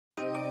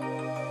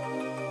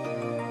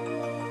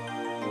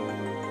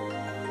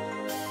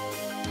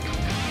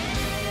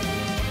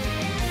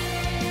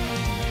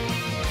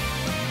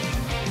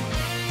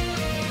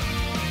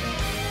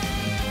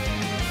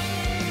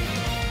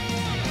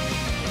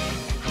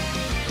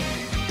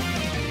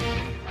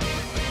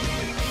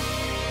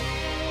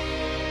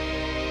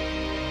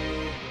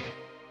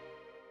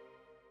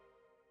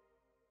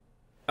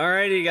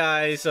Alrighty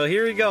guys, so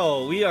here we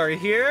go. We are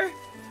here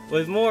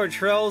with more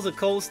Trails of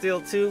Cold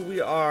Steel 2.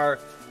 We are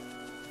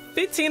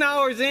 15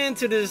 hours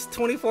into this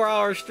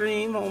 24-hour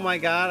stream. Oh my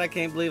god, I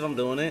can't believe I'm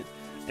doing it.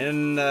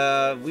 And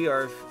we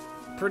are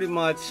pretty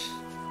much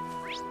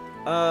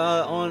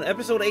on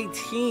episode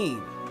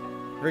 18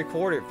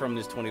 recorded from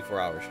this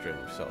 24-hour stream.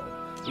 So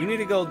we need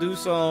to go do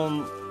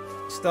some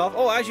stuff.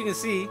 Oh, as you can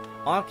see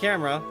off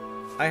camera,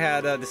 I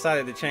had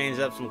decided to change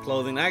up some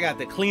clothing. I got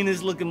the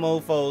cleanest looking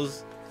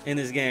mofos in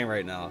this game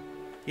right now.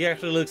 He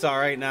actually looks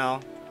alright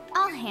now.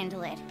 I'll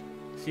handle it.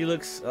 She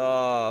looks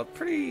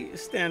pretty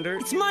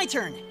standard. It's my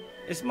turn.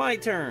 It's my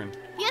turn.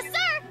 Yes,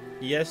 sir.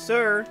 Yes,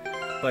 sir.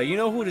 But you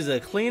know who is the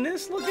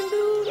cleanest looking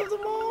dude of them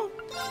all?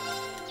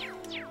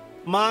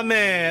 My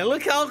man.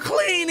 Look how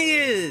clean he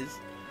is.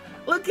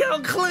 Look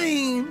how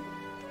clean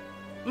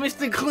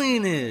Mr.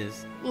 Clean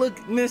is. Look,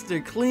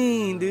 Mr.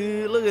 Clean,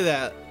 dude. Look at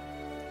that.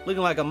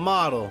 Looking like a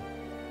model.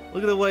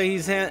 Look at the way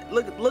he's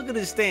look at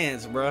his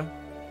stance, bruh.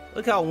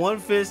 Look how one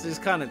fist is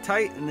kind of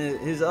tight and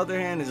his other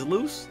hand is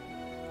loose.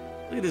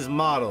 Look at this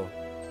model.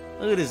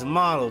 Look at this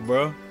model,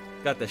 bro.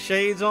 Got the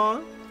shades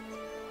on.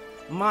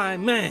 My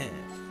man.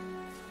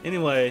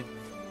 Anyway,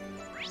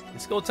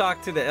 let's go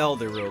talk to the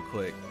elder real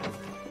quick.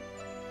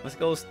 Let's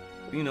go,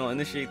 you know,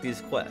 initiate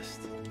these quests.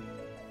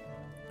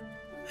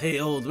 Hey,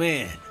 old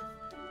man.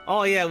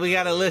 Oh yeah, we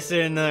gotta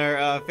listen to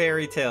her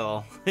fairy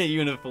tale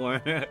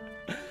uniform.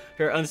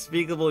 Her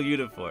unspeakable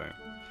uniform.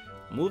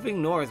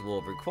 Moving north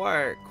will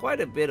require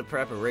quite a bit of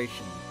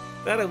preparation.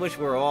 That I wish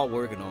we're all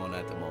working on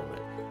at the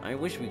moment. I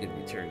wish we could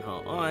return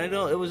home. Oh, I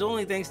know, it was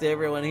only thanks to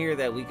everyone here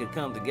that we could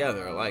come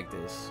together like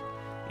this.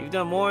 You've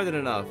done more than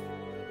enough.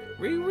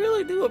 We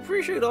really do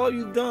appreciate all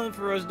you've done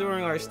for us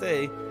during our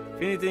stay.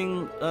 If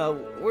anything,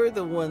 we're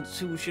the ones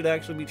who should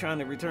actually be trying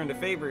to return the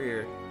favor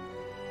here.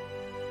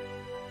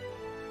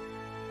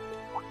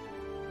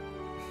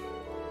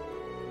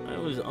 I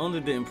was under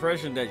the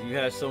impression that you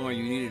had somewhere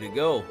you needed to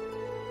go.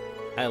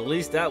 At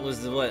least that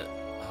was what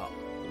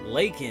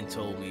Lakin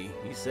told me.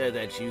 He said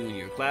that you and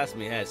your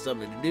classmate had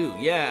something to do.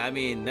 Yeah, I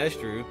mean, that's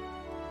true.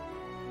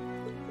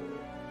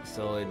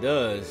 So it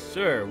does.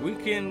 Sure, we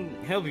can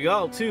help you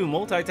out too.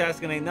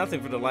 Multitasking ain't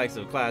nothing for the likes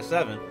of Class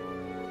 7.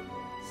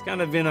 It's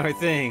kind of been our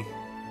thing.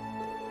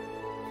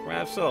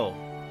 Perhaps so.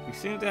 You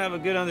seem to have a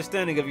good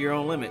understanding of your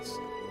own limits.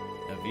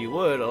 If you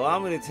would, allow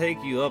me to take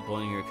you up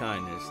on your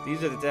kindness.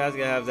 These are the tasks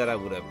I have that I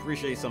would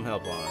appreciate some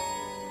help on.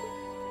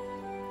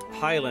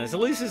 Highlands. At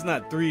least it's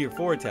not 3 or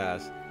 4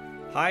 tasks.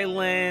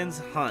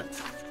 Highlands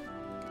Hunt.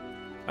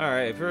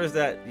 Alright, it appears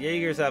that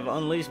Jaegers have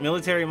unleashed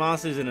military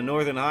monsters in the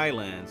northern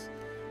highlands.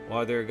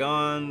 While they're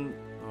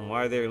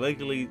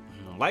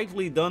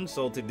likely done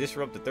so to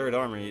disrupt the 3rd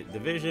Army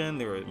Division,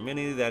 there are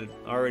many that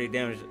already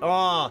damaged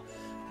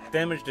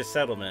the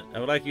settlement. I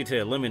would like you to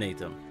eliminate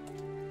them.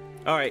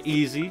 Alright,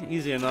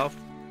 easy enough.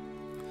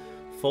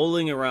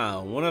 Foaling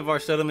around. One of our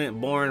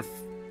settlement-born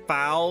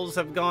fowls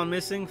have gone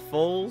missing.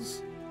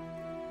 Foals?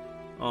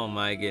 Oh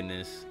my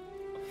goodness.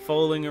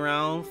 Foaling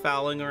around,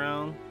 fouling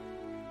around.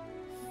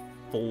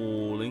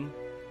 Foaling.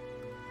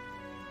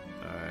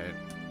 Alright.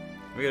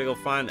 We gotta go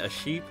find a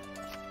sheep.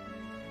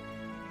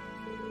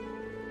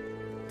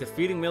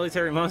 Defeating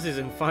military monsters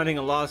and finding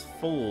a lost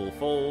foal.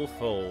 Foal.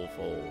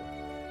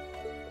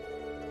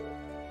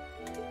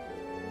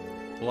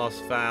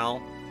 Lost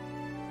fowl.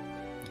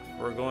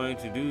 If we're going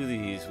to do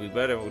these, we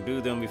better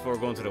do them before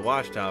going to the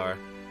watchtower.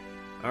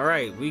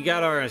 Alright, we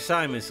got our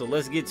assignment, so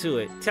let's get to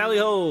it. Tally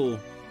ho!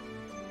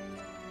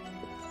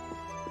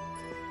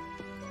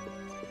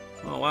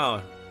 Oh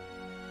wow.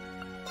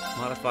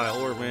 Modify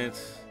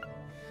orbits.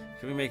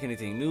 Can we make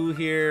anything new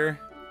here?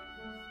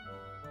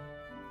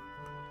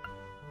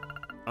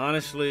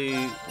 Honestly,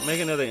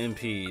 make another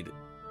impede.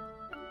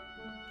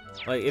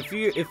 Like if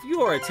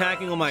you are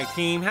attacking on my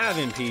team, have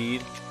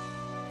impede.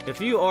 If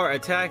you are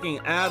attacking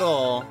at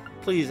all,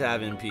 please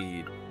have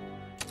impede.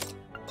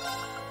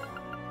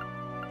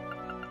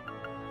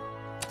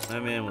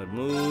 That man would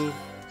move.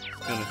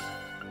 It's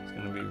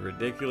gonna be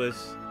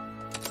ridiculous.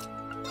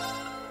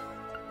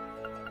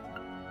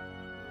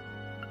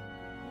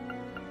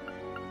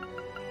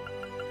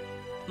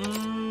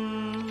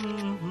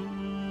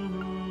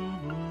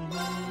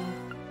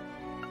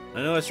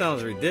 I know it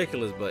sounds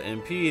ridiculous, but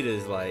impede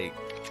is like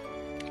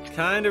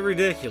kind of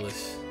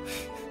ridiculous.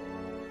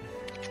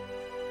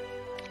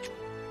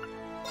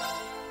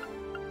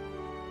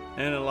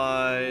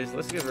 Analyze.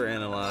 Let's give her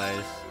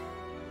analyze.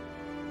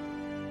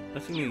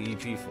 What you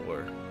need EP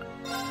for?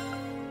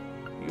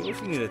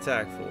 What you need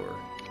attack for?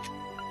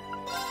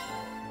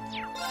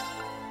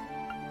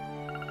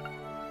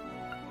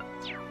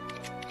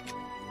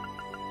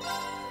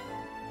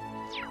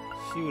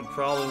 She would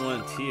probably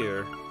want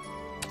tier.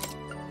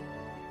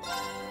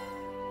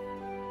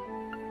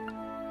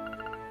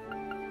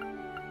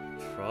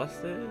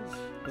 Frost Edge?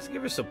 Let's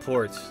give her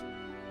supports.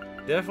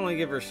 Definitely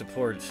give her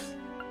supports.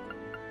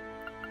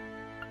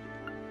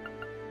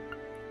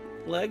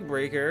 Leg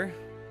breaker.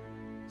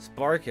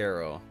 Spark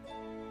arrow.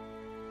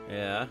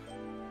 Yeah.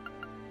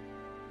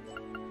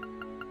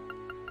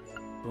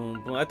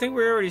 Boom, boom. I think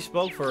we already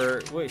spoke for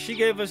her. Wait, she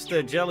gave us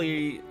the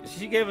jelly.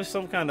 She gave us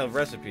some kind of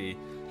recipe.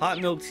 Hot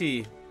milk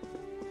tea.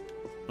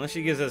 Unless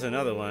she gives us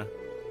another one.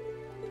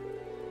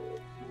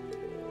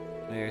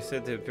 They are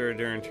said to appear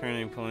during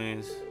turning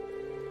points.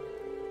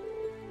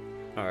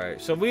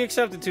 Alright, so we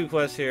accepted 2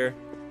 quests here.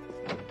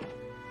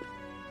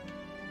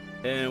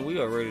 And we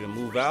are ready to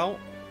move out.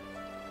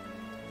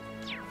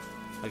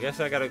 I guess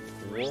I gotta...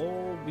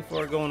 Whoa,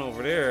 before going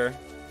over there.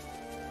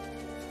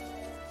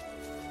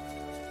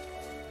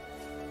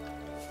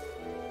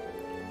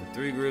 The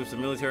 3 groups of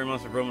military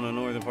monsters roaming the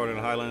northern part of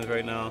the highlands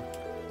right now.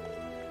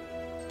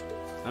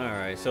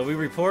 Alright, so we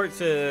report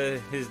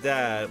to his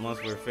dad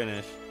once we're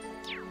finished.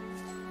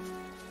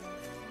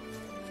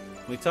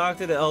 We talked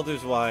to the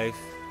elder's wife.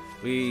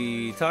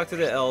 We talked to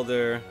the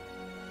elder.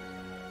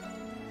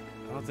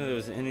 I don't think there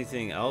was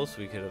anything else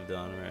we could have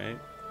done, right?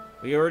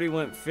 We already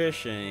went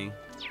fishing.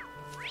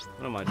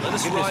 What am I doing? Let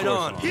us ride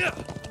on. Yeah.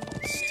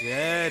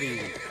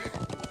 Steady.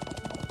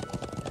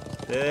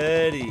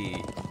 Steady.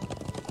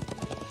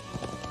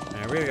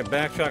 And we gotta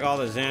backtrack all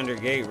the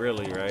Xander Gate,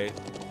 really, right?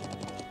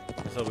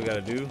 That's what we gotta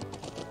do.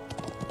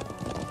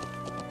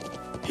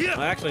 Yeah.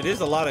 Well, actually,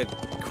 there's a lot of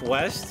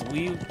quests.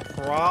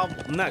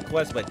 Not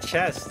quests, but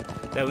chests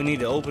that we need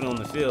to open on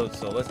the field.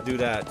 So let's do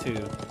that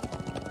too.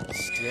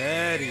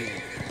 Steady.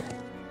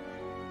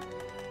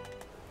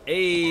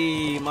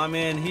 Hey, my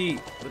man Heat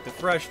with the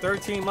fresh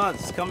 13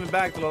 months coming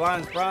back to the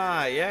Lion's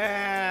Pride.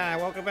 Yeah,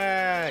 welcome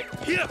back.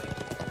 Yeah.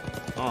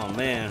 Oh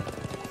man.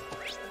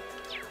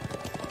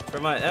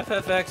 For my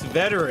FFX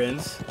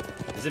veterans,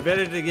 is it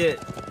better to get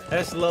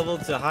S level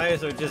to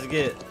highest or just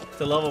get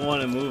to level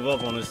 1 and move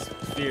up on the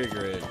sphere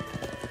grid?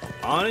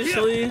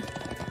 Honestly,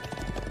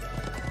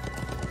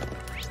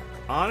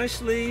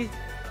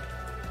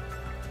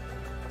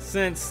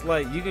 since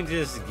like you can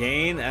just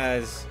gain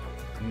as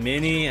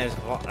many as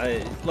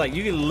like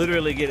you can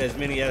literally get as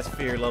many S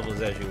sphere levels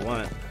as you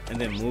want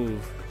and then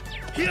move.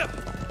 Yeah.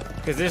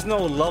 Because there's no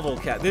level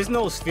cap. There's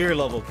no sphere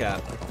level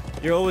cap.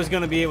 You're always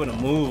gonna be able to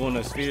move on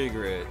the sphere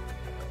grid.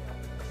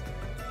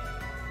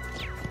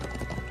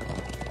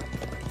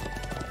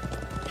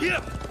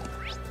 Yeah.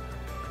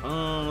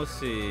 Let's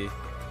see.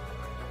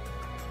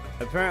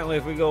 Apparently,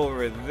 if we go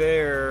over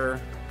there,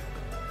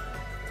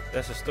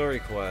 that's a story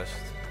quest.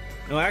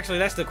 No, actually,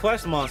 that's the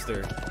quest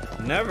monster.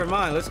 Never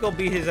mind. Let's go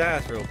beat his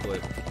ass real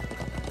quick.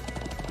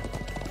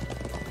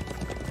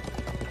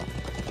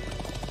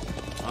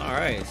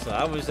 Alright, so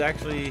I was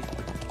actually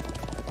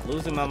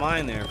losing my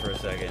mind there for a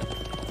second.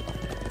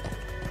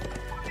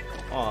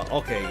 Oh,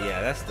 okay,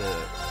 yeah, that's the...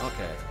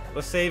 Okay.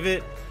 Let's save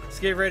it. Let's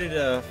get ready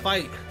to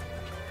fight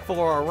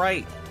for our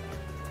right.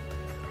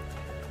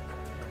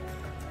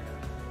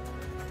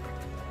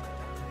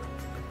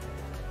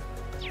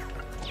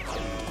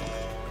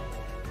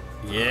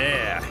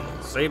 Yeah,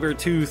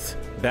 saber-tooth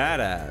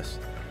badass.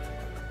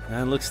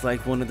 That looks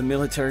like one of the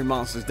military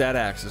monsters Dad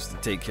asked us to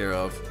take care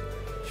of.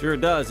 Sure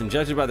does, and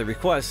judging by the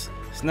requests,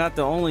 it's not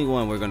the only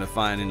one we're gonna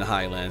find in the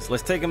Highlands.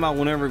 Let's take them out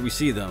whenever we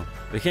see them.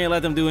 We can't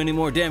let them do any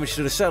more damage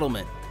to the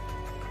settlement.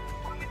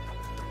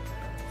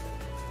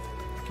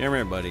 Come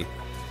here, buddy.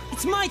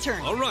 It's my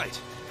turn. All right.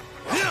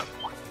 Yeah.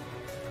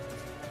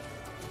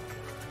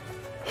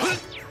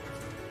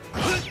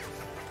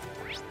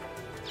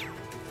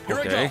 Here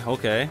I Okay, go.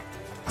 okay.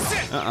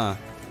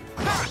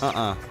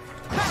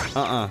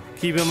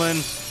 Keep him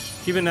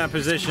in that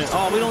position.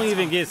 Oh, we don't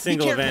even get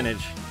single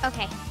advantage.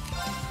 Okay.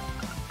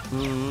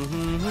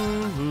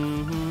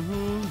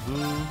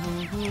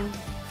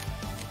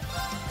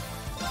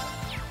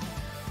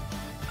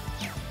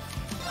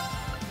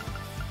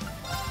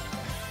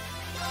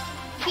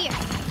 Here.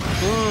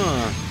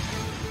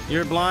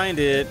 You're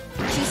blinded.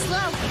 Too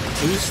slow.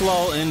 Too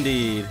slow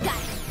indeed. Got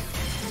it.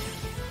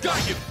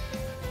 Got you.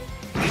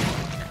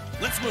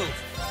 Let's move.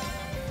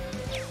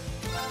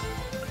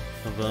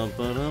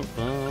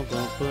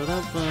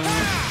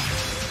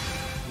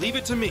 Leave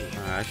it to me.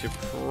 I should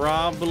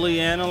probably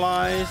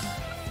analyze.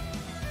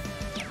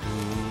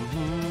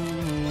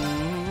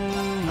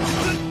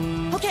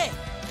 Okay.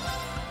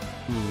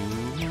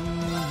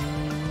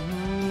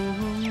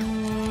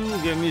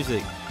 Good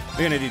music.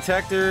 We're gonna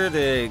detector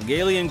the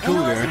Galian Cougar.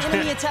 Analyzing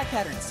enemy attack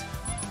patterns.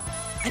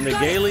 The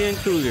Galian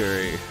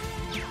Cougar.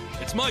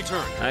 It's my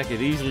turn. I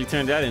could easily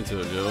turn that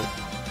into a joke.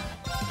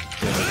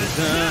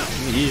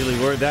 Easily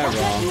word that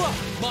wrong.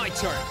 My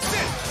turn.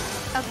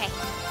 Okay.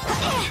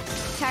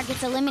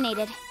 Target's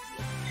eliminated.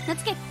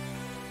 Let's get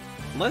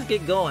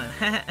going.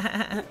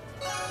 That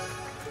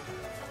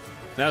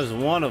was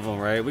one of them,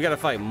 right? We gotta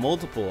fight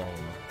multiple of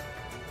them.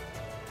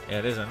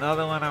 Yeah, there's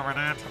another one over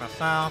there to the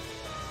south.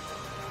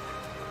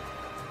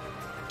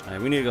 All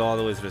right, we need to go all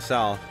the way to the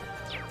south.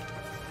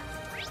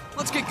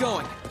 Let's get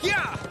going.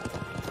 Yeah.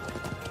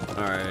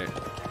 All right.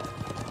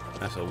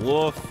 That's a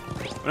wolf.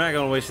 We're not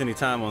gonna waste any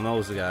time on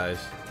those guys.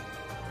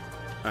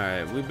 All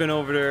right, we've been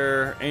over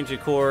there.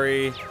 Ancient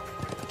Quarry.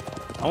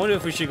 I wonder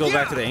if we should go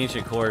back to the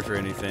Ancient Quarry for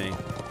anything.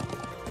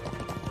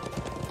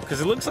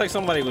 Because it looks like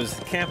somebody was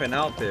camping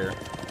out there.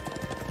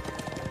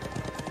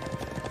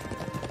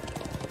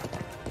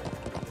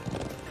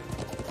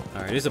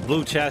 there's a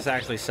blue chest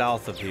actually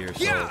south of here.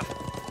 So. Yeah.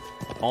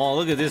 Oh,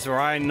 look at this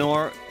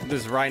rhinoceros.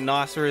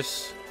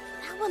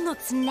 That one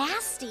looks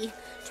nasty.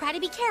 Try to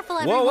be careful,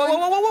 Whoa, everyone. whoa,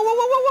 whoa, whoa, whoa, whoa,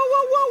 whoa, whoa,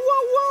 whoa, whoa,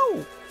 whoa,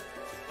 whoa!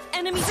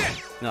 Enemies.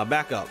 No,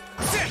 back up.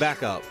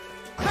 Back up.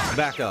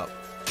 Back up.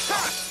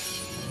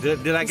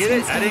 Did I get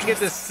it? I didn't get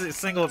this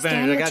single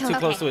advantage. I got too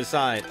close to his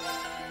side.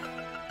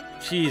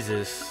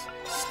 Jesus.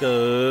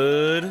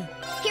 Scud.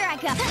 Here I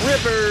go.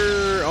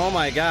 Ripper! Oh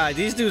my god,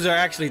 these dudes are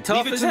actually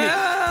tough Leave it as to me.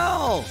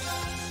 hell!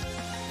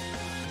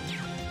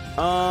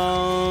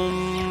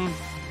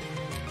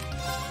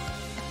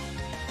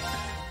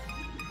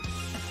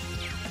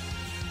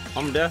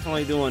 I'm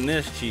definitely doing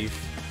this, Chief.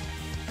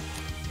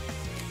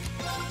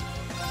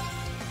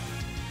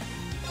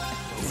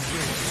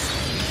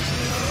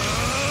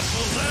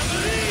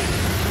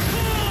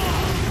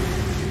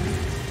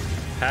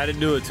 Had to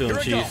do it to him, Here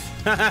I Chief.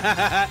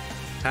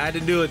 Had to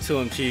do it to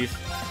him, Chief.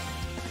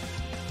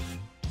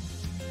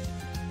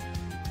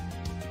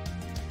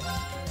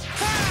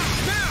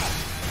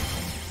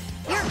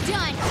 You're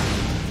done.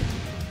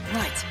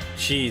 Right.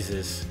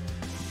 Jesus.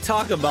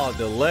 Talk about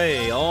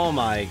delay. Oh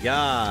my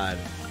god.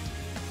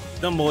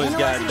 Them boys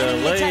got Analyzing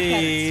enemy attack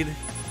delayed.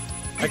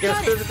 I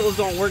guess got it. physicals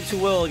don't work too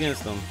well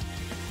against them.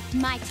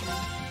 My turn.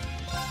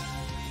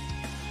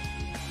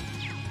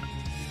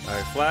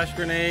 Alright, flash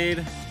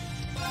grenade.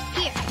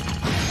 Here.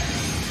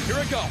 Here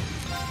I go.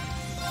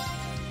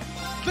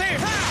 There.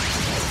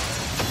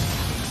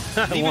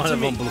 Leave it One to of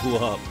them me. blew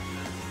up.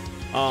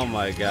 Oh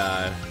my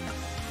god.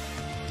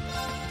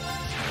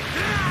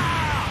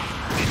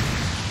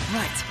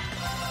 Right.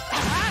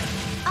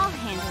 I'll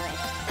handle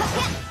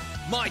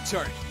it. My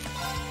turn.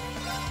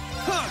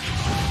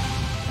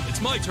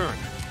 It's my turn.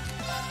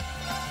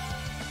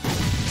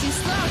 Too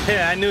slow.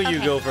 Yeah, I knew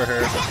you'd Okay. go for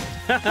her.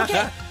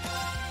 Okay.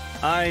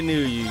 I knew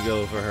you'd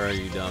go for her,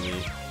 you dummy.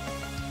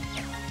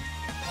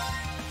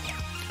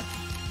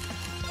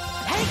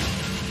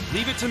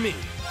 Leave it to me.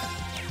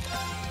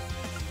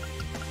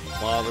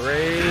 Wild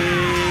Rage.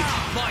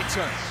 My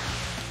turn.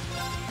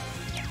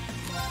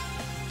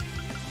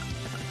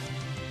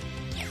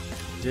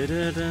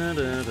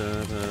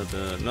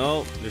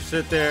 Nope, just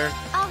sit there.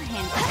 I'll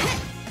handle it.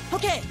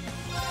 Okay.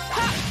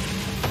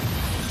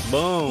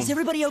 Boom. Is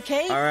everybody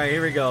okay? All right,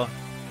 here we go.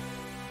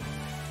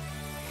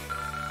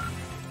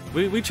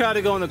 We tried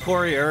to go in the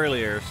quarry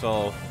earlier,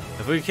 so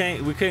if we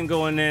couldn't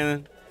go in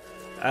then,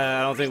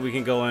 I don't think we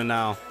can go in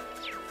now.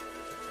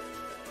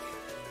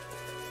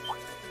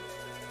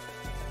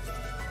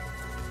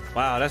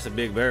 Wow, that's a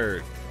big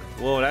bird.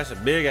 Whoa, that's a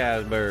big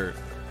ass bird.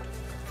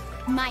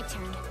 My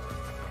turn.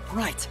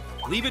 Right.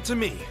 Leave it to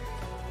me.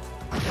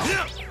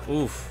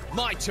 Oof.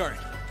 My turn.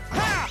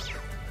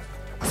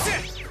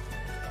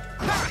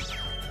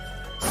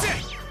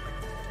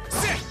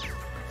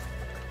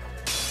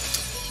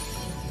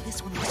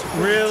 This one looks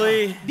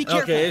Really? Be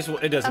careful. Okay,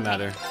 it doesn't Okay.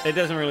 matter. It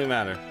doesn't really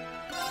matter.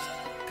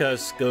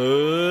 Cause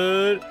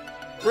good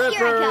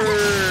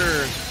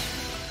Ripper.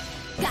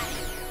 Got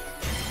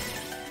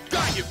it.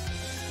 Got you.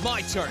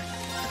 My turn.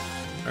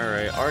 All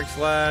right, arc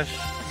slash.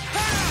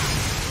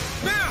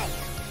 Now.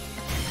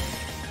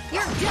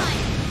 You're done.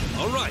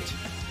 All right.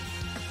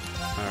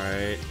 All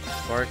right,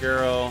 spark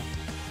arrow.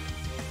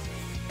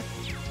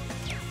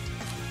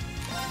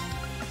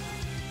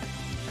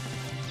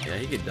 Yeah,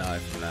 he could die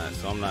from that,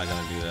 so I'm not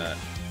gonna do that.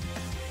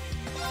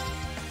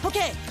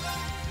 Okay.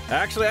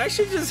 Actually, I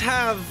should just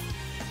have.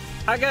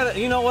 I gotta.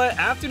 You know what?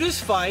 After this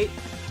fight,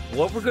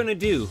 what we're gonna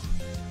do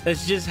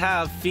is just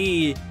have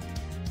Fee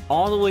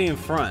all the way in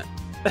front,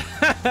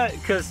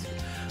 because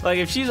like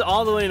if she's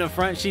all the way in the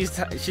front,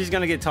 she's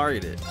gonna get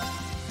targeted.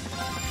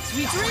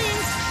 Sweet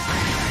dreams.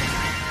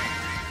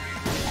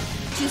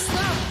 Too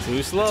slow. Too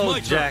It's slow, my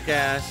turn.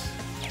 jackass.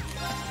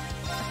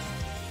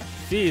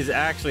 Fee is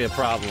actually a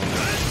problem.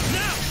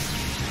 Now.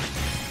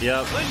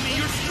 Yep. Lend me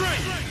your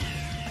strength.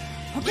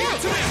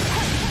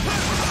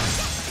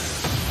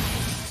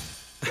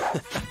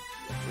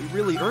 We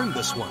really earned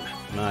this one.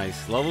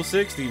 Nice. Level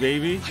 60,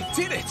 baby. I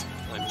did it.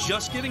 I'm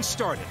just getting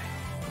started.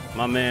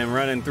 My man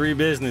running 3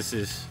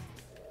 businesses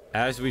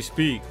as we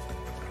speak.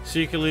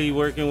 Secretly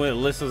working with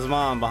Alyssa's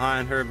mom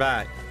behind her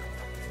back.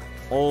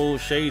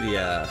 Old shady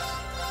ass.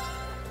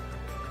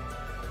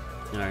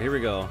 All right, here we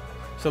go.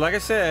 So like I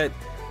said,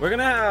 we're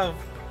gonna have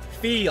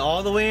Fee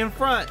all the way in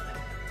front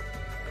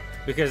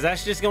because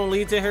that's just gonna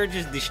lead to her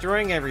just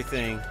destroying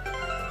everything.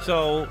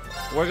 So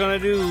we're gonna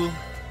do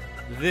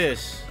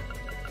this.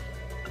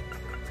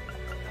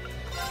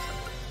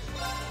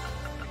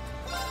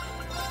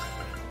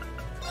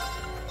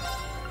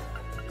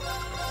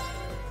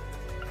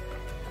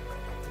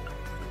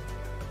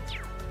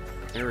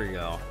 Here we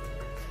go.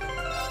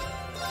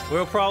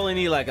 We'll probably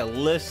need like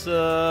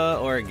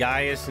Alyssa or a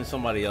Gaius and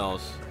somebody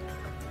else.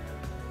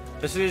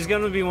 This is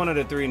gonna be one of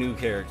the 3 new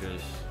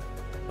characters.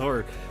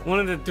 Or one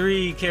of the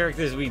 3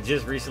 characters we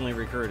just recently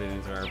recruited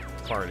into our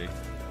party.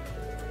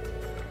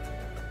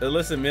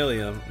 Alyssa and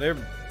Milliam. They're...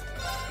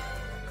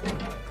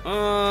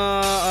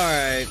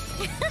 alright.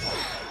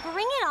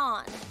 Bring it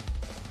on.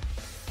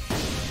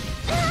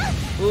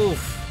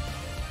 Oof.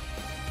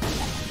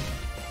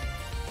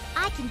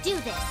 can do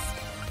this.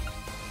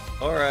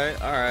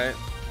 Alright, alright.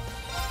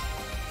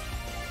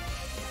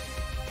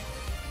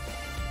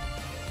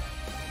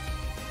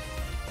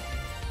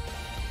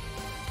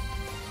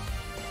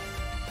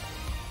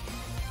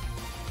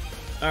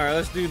 Alright,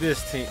 let's do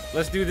this team.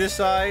 Let's do this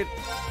side.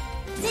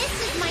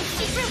 This is my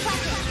secret weapon.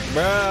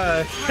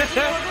 Bruh.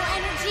 Horrible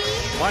energy.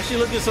 Why is she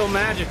looking so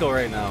magical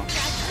right now?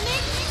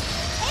 Judgment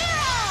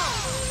arrow.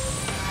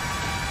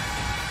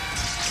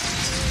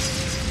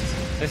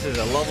 This is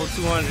a level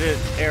 200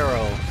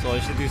 arrow, so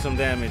it should do some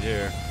damage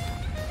here.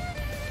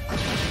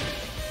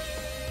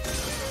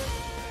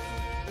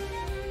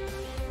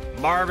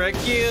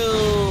 Barbecue!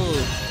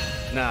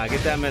 Nah,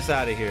 get that mess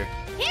out of here.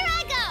 Here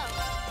I go.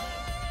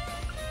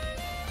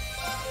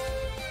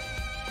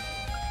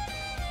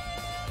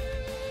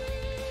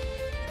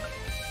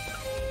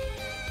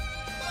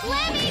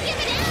 Let me give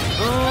it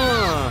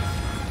out.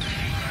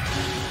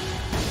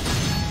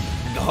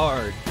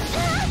 Guard.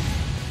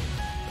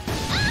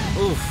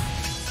 Oof.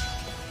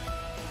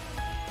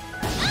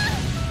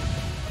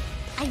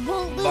 I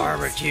won't lose.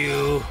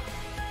 Barbecue.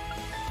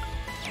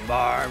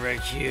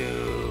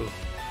 Barbecue.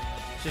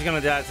 She's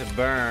gonna die to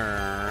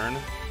burn.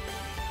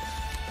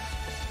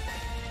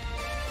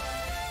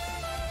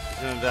 She's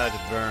gonna die to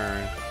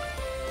burn.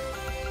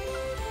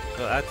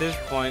 So at this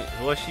point,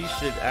 what she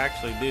should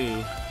actually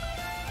do,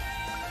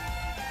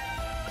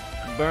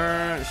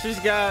 burn. She's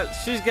got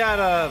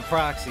a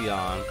proxy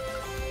on.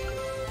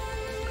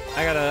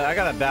 I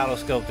gotta battle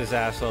scope this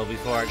asshole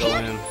before I go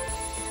in.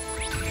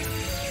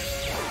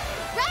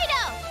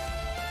 Righto.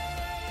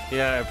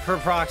 Yeah, her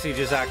proxy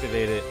just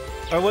activated.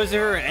 Or was it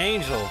her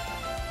angel?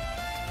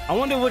 I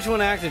wonder which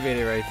one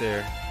activated right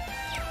there.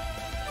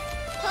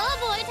 Oh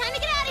boy, time to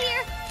get out of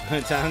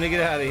here. Time to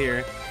get out of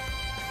here.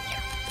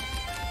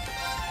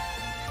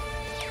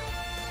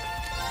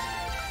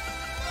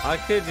 I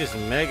could just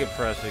mega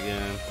press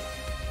again.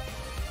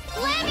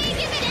 Let me give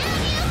it out.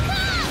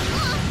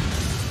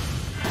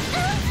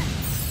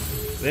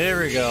 There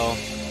we go.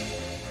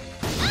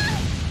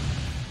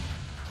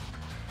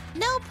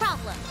 No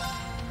problem.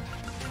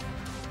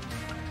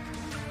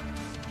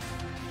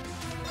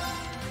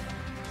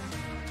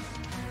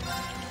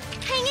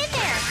 Hang in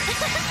there.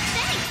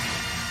 Thanks.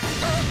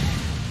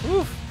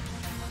 Woof.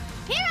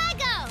 Here I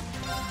go.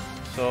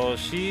 So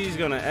she's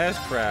gonna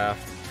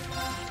S-craft.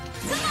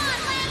 Come on,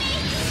 Lammy.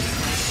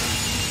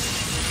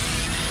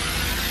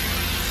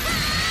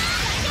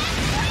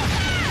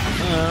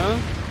 No.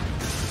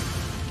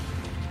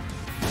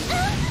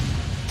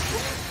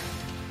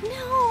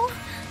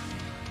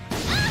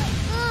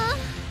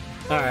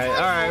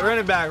 Alright, run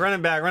it back, run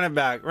it back, run it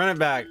back, run it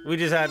back. We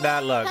just had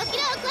bad luck.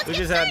 We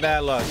just had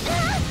bad luck.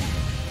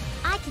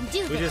 I can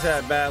do We this. just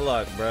had bad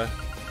luck, bruh.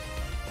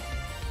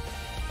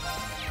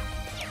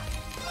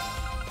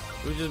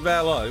 We just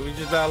bad luck. We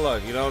just bad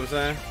luck, you know what I'm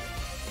saying?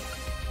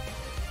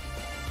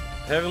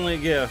 Heavenly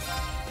gift.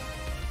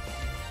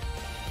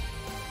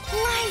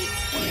 Light.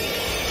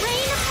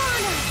 Rain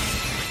upon us.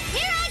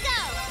 Here I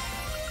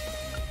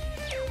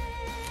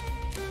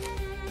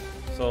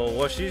go. So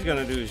what she's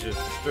gonna do is just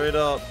straight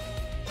up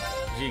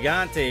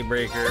Gigante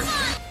breaker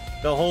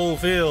the whole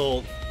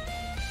field.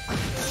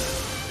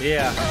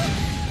 Yeah.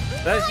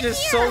 That's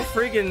just so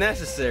freaking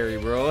necessary,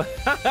 bro.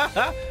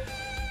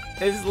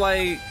 It's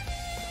like,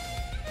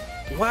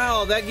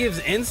 wow, that gives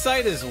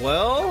insight as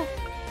well?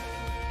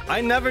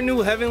 I never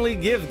knew Heavenly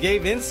Gift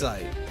gave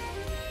insight.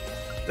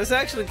 That's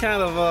actually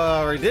kind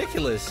of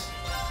ridiculous.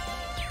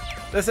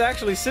 That's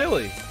actually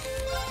silly.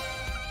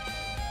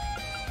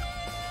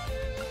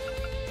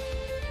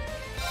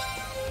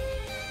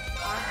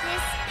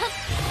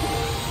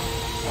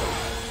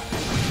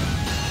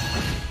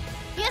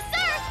 Yes,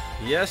 sir.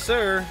 Yes,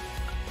 sir.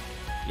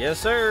 Yes,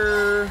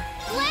 sir.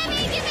 Let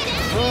me give it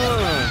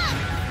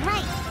out.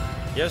 Right.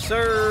 Yes,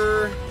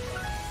 sir.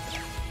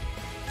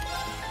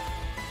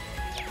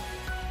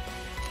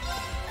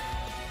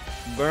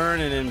 Burn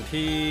and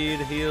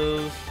impede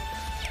heals.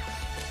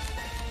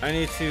 I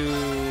need to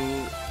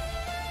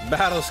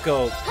battle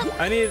scope.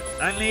 I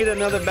need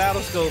another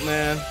battle scope,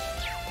 man.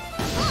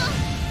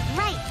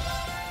 Right.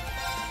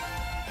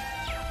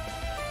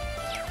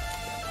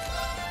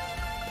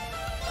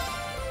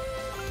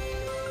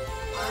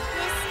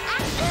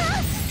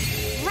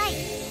 Right.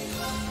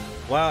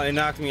 Wow, it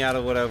knocked me out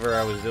of whatever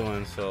I was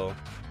doing, so.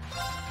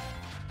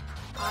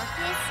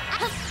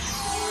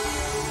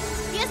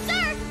 Yes,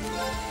 sir.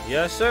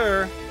 Yes,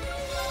 sir.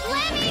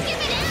 Let me give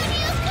it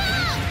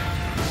out.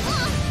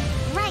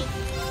 Right.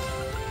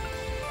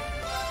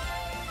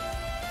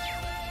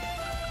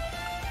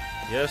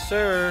 Yes,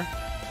 sir.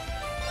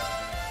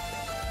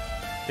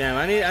 Damn,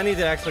 I need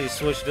to actually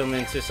switch them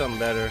into something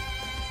better.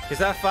 Cause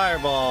that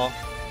fireball,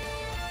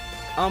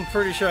 I'm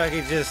pretty sure I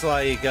could just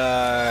like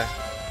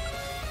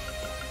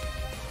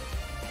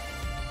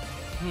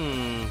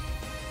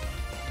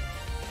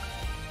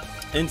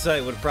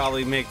Insight would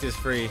probably make this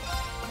free.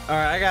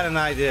 Alright, I got an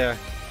idea.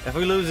 If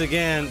we lose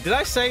again, did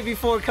I save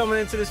before coming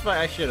into this fight?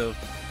 I should have.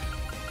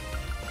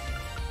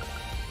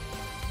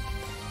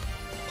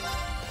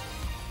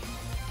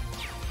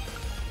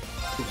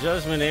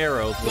 Judgment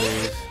arrow,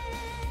 please.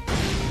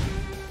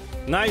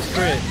 Nice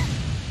crit.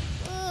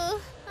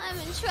 I'm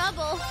in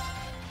trouble.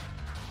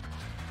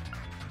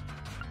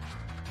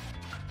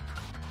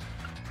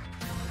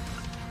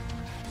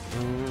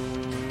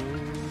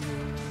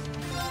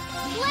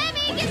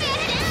 Lemmy, give me a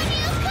hand,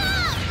 you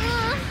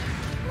come!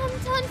 I'm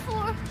done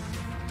for.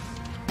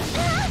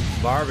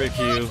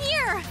 Barbecue.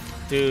 Here!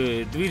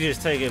 Dude, we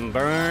just taking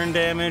burn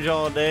damage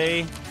all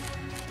day.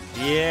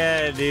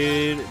 Yeah,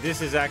 dude,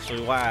 this is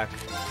actually whack.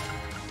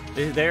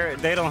 They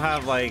don't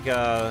have like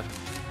they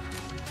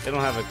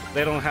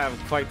don't have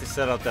quite the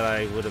setup that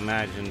I would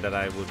imagine that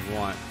I would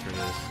want for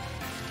this.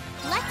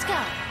 Let's go.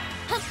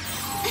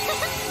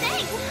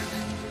 Thanks.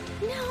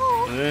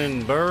 No. And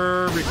then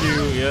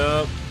barbecue,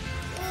 yep.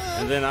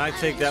 And then I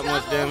take that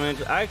much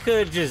damage. I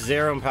could just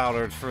Zerum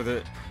powder for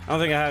the. I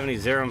don't think I have any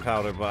Zerum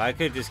powder, but I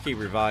could just keep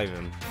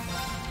reviving.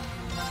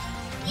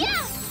 Yeah.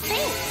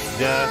 Thanks.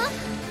 Death.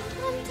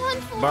 I'm done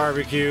for.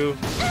 Barbecue.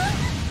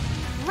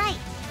 Right.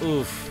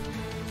 Oof.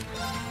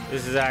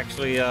 This is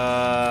actually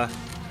I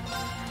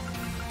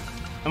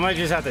might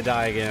just have to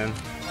die again.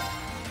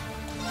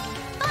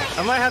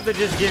 I might have to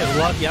just get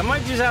lucky. I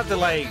might just have to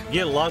like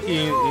get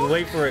lucky and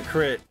wait for a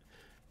crit.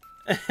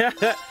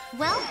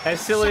 Well,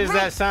 As silly as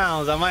that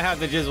sounds, I might have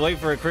to just wait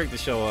for a crit to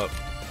show up.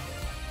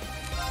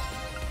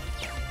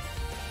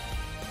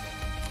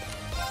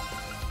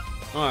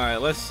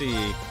 Alright, let's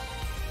see.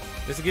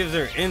 This gives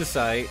her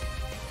insight.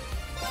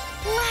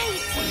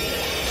 Light!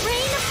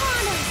 Rain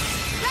upon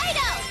us!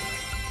 Righto!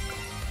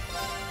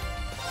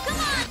 Come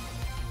on!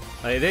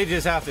 Like, they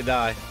just have to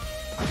die.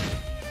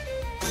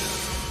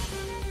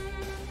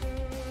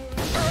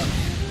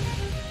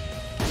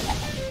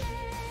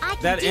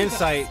 That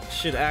insight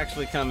should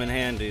actually come in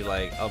handy,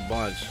 like, a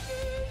bunch.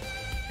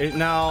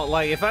 Now,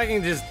 like, if I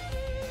can just,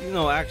 you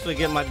know, actually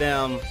get my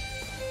damn...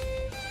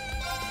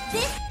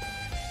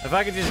 If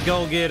I could just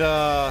go get,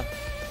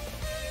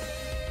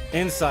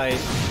 insight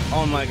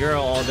on my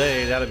girl all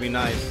day, that'd be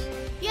nice.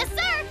 Yes,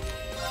 sir!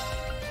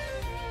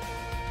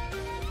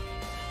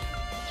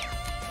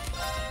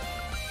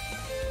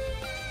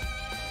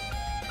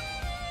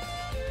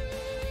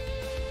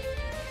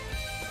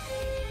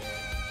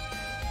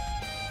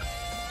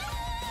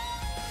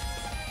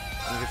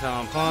 Look at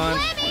Tom punch.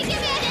 Let me give you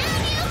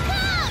an you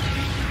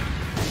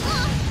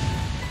come!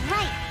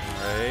 Right.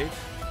 Alright.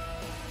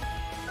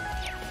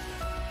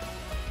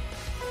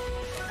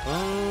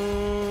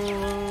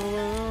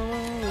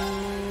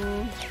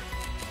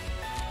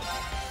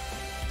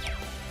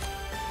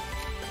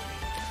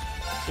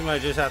 She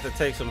might just have to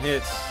take some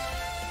hits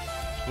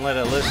and let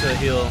Alyssa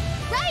heal.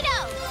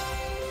 Righto!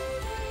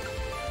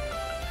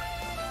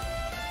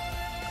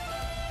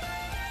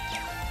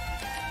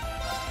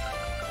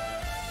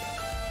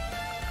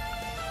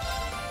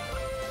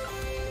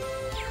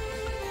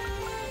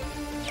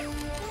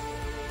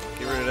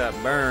 Get rid of that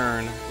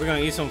burn. We're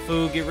gonna eat some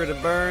food, get rid of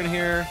burn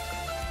here.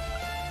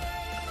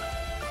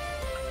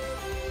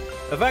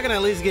 If I can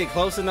at least get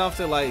close enough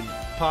to like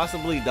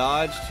possibly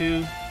dodge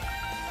too.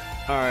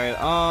 Alright,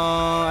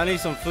 I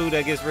need some food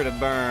that gets rid of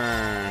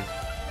burn.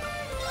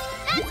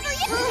 That's for you!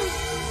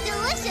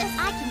 Delicious!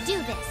 I can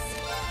do this.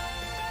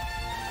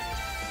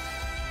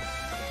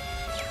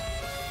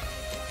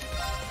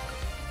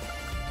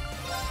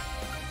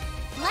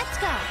 Let's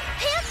go.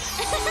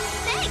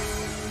 Thanks!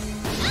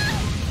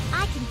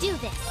 I can do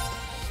this.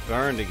 It's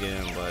burned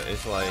again, but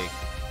it's like...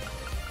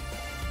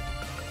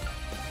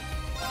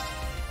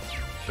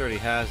 Sure he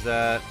has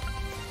that.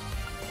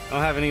 I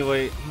don't have any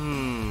way...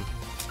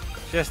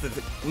 Just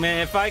man,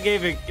 if I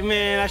gave it...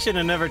 Man, I should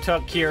have never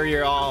took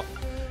Kyria off.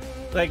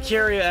 Like,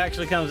 Kyria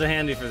actually comes in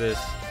handy for this.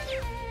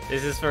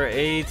 This is for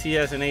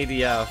ATS and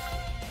ADF.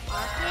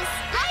 Arcus,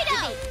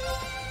 Righto!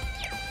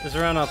 Just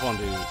run up on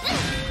dude.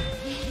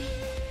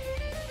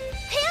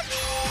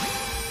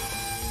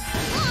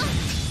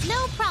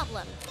 No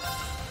problem.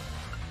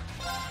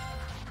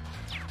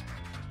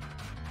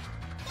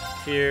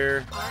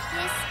 Here.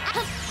 Arcus.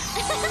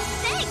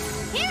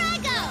 Thanks! Here I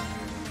go!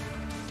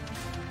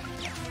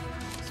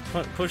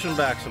 Push him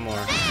back some more.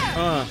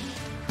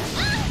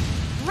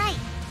 Right.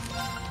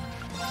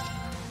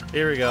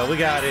 Here we go. We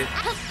got it.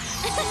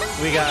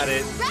 We got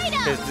it. Right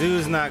up. Because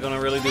dude's not going to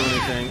really do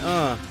anything.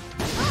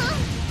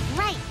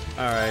 Right.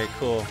 Alright,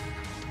 cool.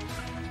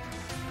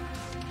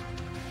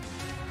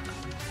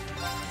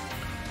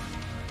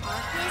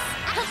 Arcus.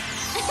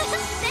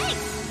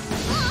 Thanks.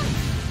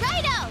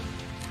 Righto.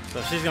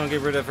 So she's going to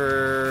get rid of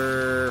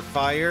her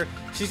fire.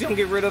 She's going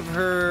to get rid of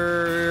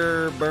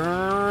her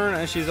burn.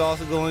 And she's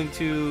also going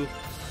to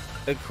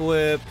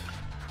equip...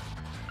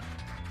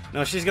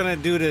 No, she's going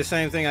to do the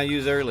same thing I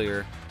used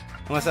earlier.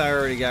 Unless I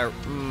already got... I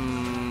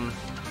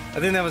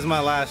think that was my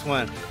last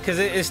one. Because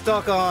it's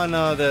stuck on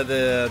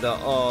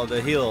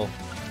the heal.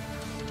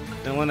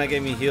 The one that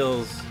gave me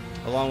heals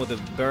along with the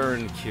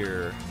burn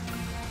cure.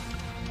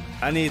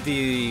 I need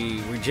the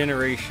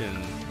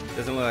regeneration.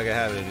 Doesn't look like I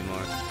have it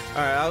anymore.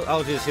 Alright,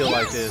 I'll just heal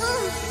like this.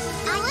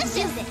 Let's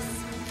do this.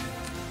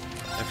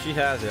 If she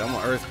has it, I'm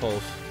gonna Earth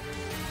Pulse.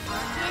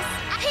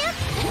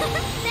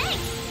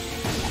 Thanks.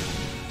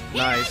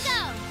 Nice. Here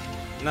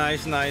I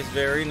Nice, nice,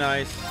 very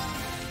nice. go.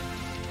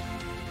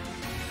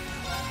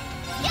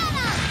 Get up.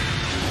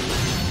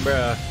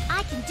 Bruh.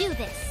 I can do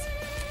this.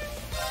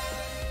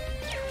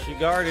 She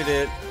guarded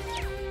it.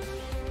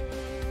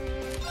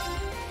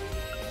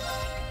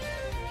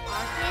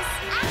 Arcus,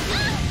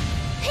 action.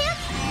 Here.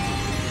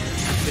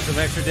 Get some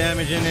extra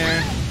damage in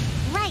there.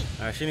 Right.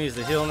 Alright, she needs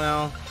to heal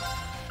now.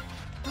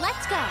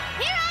 Let's go.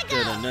 Here I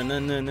go.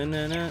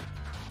 Da-da-na-na-na-na-na.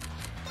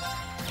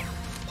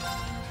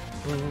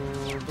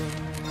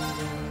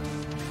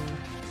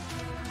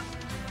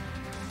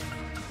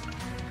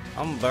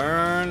 I'm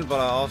burned, but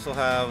I also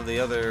have the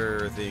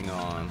other thing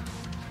on.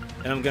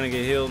 And I'm gonna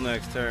get healed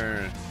next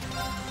turn.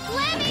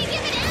 Let me give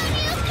it down,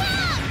 you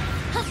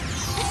come.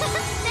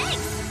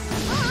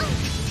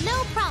 Thanks.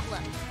 No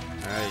problem.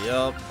 Alright,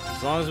 yup.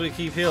 As long as we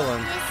keep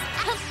healing,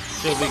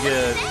 she'll be Thanks.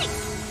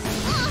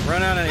 good.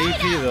 Run out of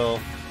AP though.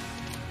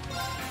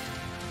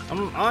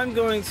 I'm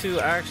going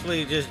to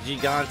actually just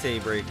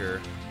Gigante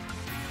Breaker.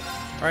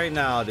 Right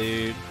now,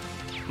 dude.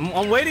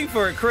 I'm waiting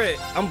for a crit.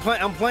 I'm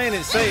playing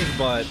it safe,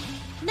 but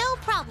No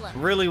problem.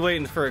 really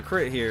waiting for a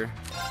crit here.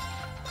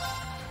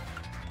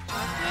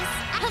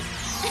 Arcus,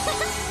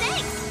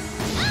 thanks.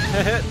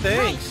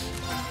 Thanks.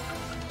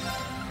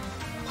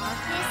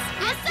 Arcus,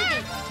 yes,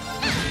 sir.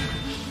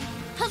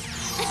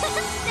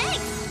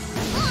 Thanks.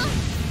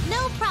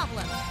 No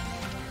problem.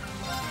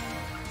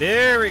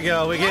 There we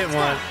go. We get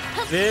one.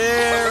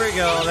 There we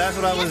go. That's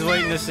what I was Yes,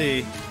 waiting sir. to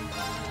see.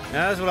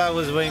 That's what I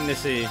was waiting to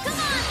see. Come on,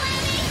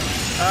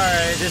 Lemmy.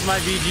 Alright, this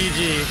might be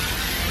GG.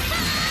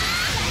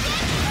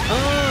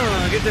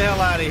 Oh, get the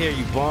hell out of here,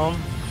 you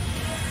bum.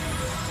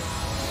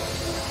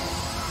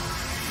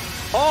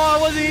 Oh,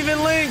 I wasn't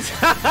even linked.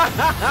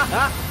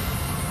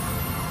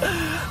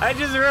 I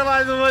just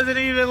realized it wasn't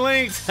even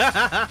linked. Yeah,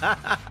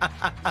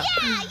 you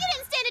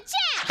didn't stand a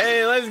chance.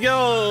 Hey, let's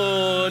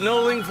go.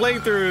 No link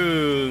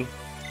playthrough.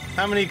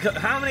 How many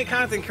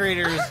content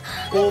creators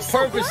will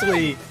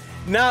purposely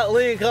not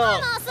link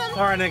up awesome.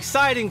 for an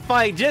exciting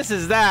fight just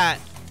as that?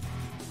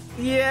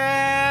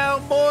 Yeah,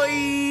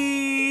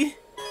 boy.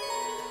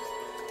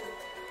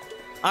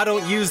 I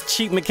don't use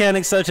cheap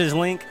mechanics such as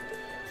link.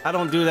 I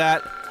don't do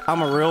that.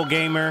 I'm a real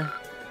gamer.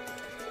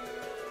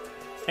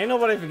 Ain't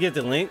nobody forget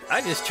to link.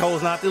 I just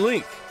chose not to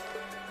link.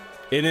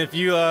 And if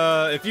you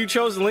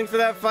chose to link for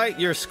that fight,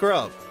 you're a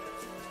scrub.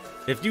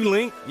 If you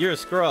link, you're a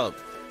scrub.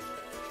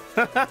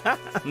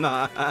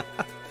 Nah.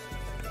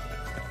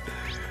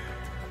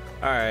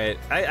 Alright.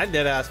 I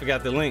dead ass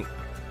forgot the link.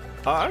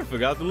 Oh, I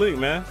forgot the link,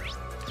 man.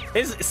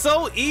 It's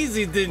so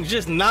easy to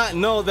just not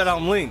know that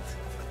I'm linked.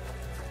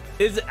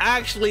 It's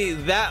actually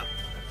that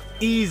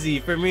easy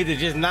for me to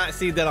just not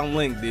see that I'm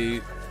linked,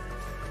 dude.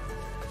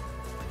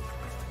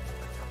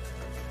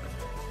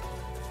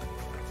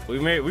 We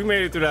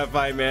made it through that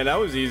fight, man. That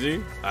was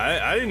easy.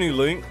 I didn't need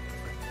link.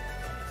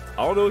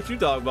 I don't know what you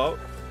talking about.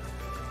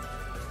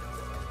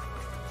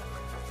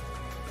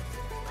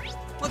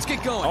 Let's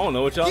get going. I don't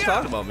know what y'all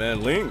talking about,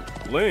 man. Link.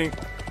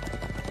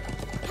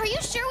 Are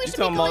you sure we You should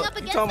be talking going about, up you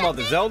against talking that about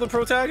the thing? Zelda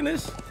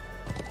protagonist?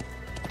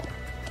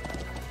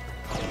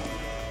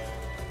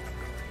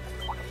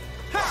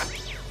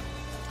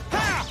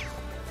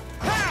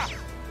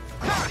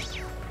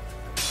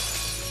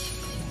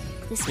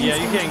 This Yeah,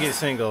 one's you dangerous. can't get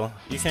single.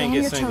 You Stay can't on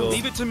get your single toes.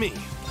 Leave it to me.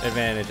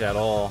 advantage at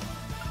all.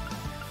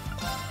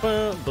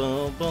 Bum,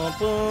 bum, bum,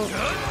 bum.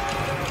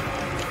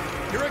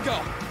 Here I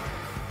go.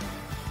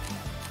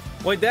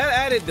 Wait, that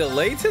added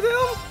delay to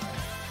them?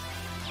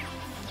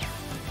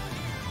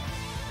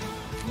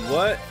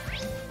 What?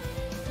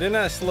 They're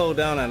not slowed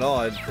down at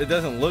all. It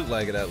doesn't look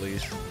like it, at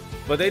least.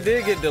 But they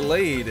did get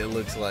delayed, it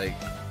looks like.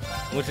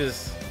 Which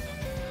is,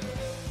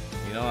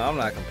 you know, I'm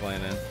not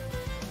complaining.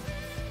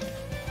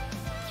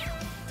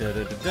 There.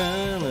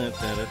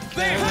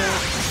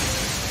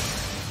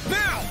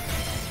 Now!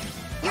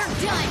 You're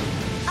done.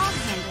 I'll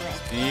handle it.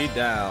 Speed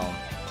down.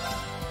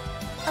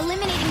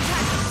 Eliminating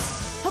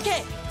targets.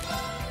 Okay.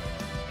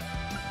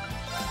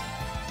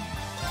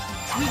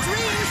 Sweet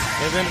dreams.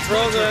 They've been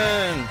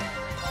frozen.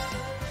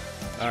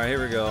 All right,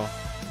 here we go.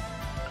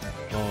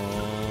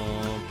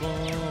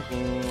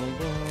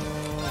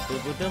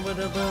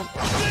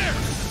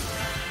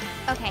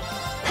 Okay.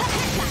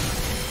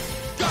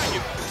 Got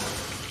you.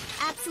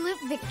 Absolute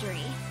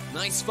victory.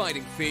 Nice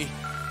fighting, Fee.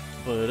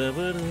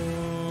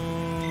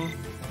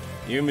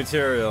 New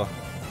material.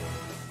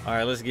 All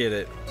right, let's get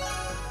it.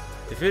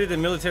 Defeated the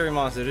military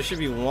monster. There should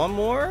be one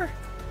more.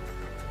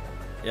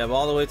 Yeah,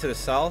 all the way to the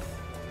south.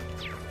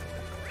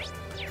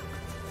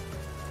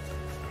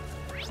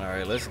 All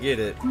right, let's get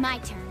it. My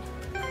turn.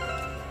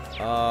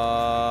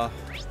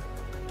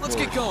 Let's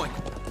get going.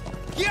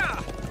 Yeah.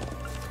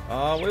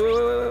 Wait.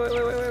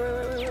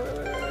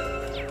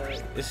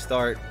 It's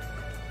start.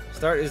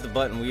 Start is the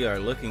button we are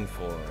looking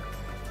for.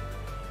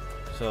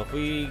 So if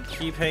we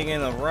keep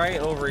hanging right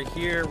over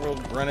here, we'll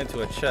run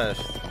into a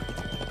chest.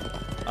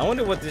 I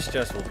wonder what this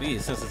chest will be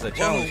since it's a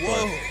challenge Whoa.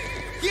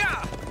 quest.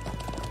 Yeah.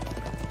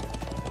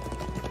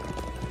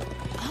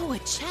 Oh, a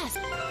chest.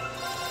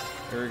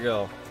 Here we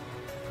go.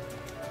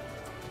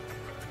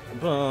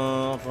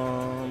 Bum,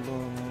 bum,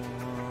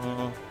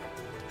 bum.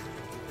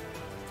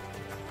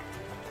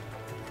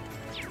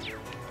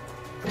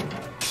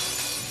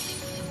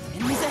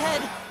 Enemies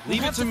ahead.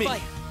 Leave it to me.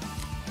 Fight.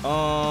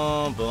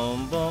 Bum,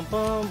 bum, bum,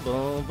 bum,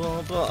 bum,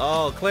 bum.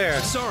 Oh, Claire.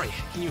 Sorry,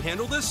 can you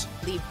handle this?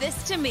 Leave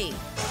this to me.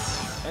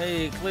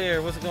 Hey,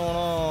 Claire, what's going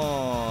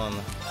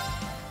on?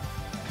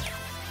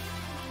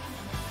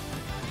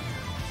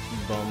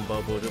 Bum,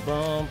 bum, bum,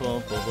 bum,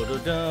 bum, bum,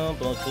 bum,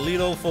 bum.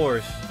 Kaleido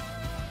Force.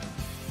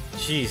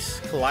 Jeez,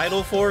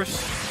 Kaleido Force.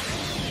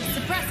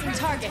 Suppressing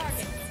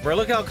targets. Bro,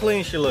 look how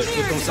clean she looks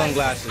with them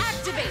sunglasses.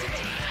 Activated.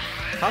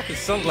 How can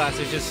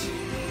sunglasses just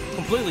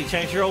completely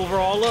change your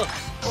overall look?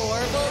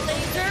 Orbital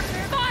laser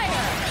fire.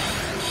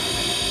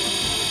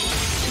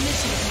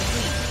 Mission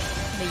complete.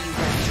 May you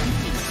rest in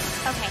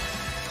peace. Okay.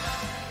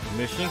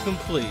 Mission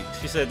complete.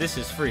 She said this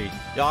is free.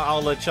 Y'all,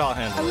 I'll let y'all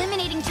handle it.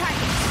 Eliminating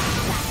targets.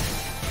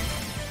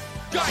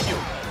 Got you!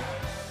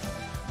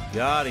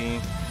 Got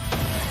him.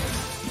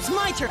 It's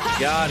my turn.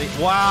 Got it.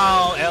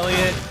 Wow,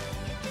 Elliot.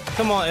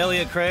 Come on,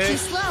 Elliot Too Craig.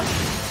 slow.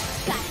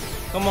 Got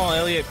it. Come on,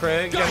 Elliot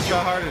Craig. You gotta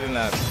try harder than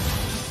that.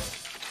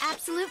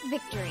 Absolute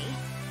victory.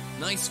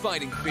 Nice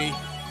fighting, Fee.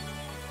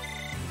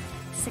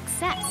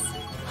 Success.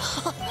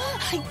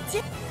 I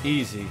did.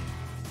 Easy.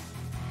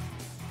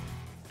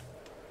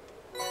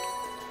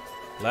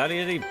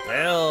 Gladiator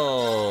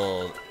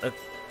Bell.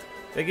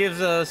 That gives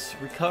us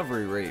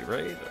recovery rate,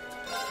 right?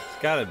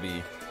 It's gotta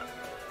be.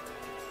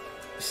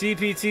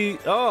 CPT.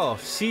 Oh,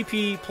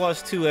 CP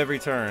 +2 every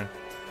turn.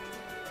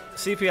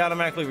 CP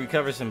automatically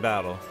recovers in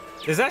battle.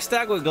 Does that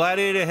stack with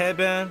Gladiator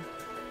Headband?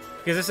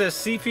 Because it says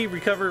CP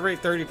recovery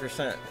rate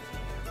 30%.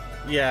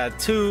 Yeah,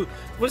 2.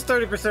 What's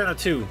 30% of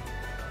 2?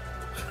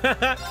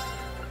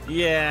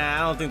 Yeah,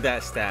 I don't think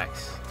that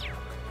stacks.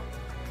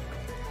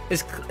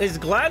 Is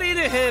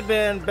Gladiator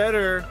Headband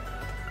better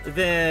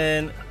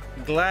than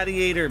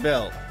Gladiator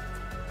Belt?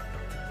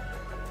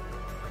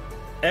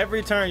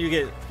 Every turn you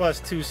get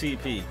 +2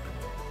 CP.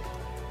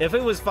 If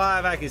it was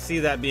 5, I could see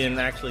that being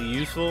actually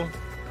useful.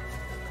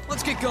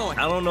 Let's get going.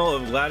 I don't know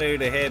if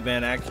Gladiator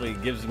Headband actually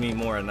gives me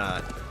more or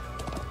not.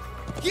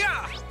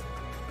 Yeah!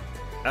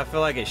 I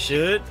feel like it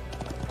should.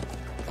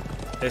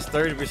 It's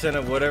 30%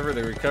 of whatever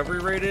the recovery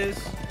rate is.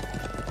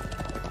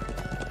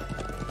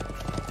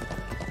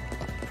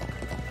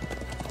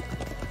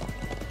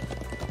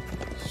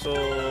 So,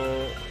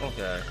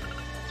 okay.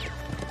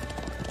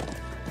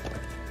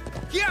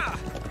 Yeah!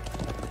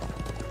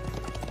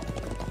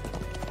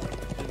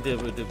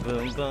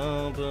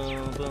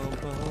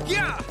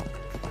 Yeah!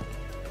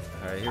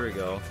 Alright, here we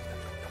go.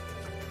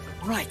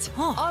 Right.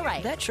 Huh. All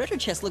right. That treasure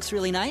chest looks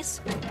really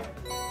nice.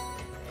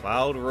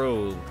 Cloud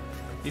Robe.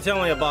 You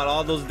tell me about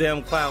all those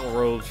damn cloud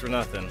robes for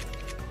nothing.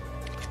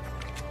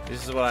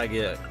 This is what I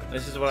get.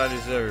 This is what I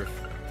deserve.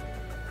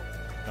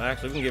 Well,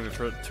 actually, we can give it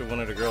to one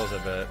of the girls, I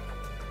bet.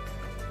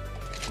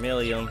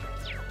 Millium.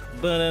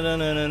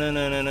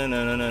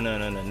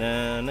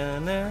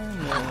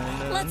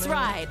 Let's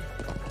ride.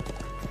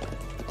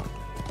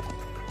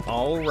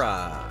 All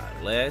right,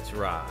 let's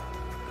ride.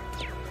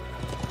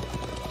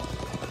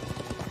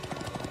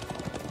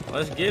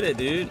 Let's get it,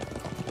 dude.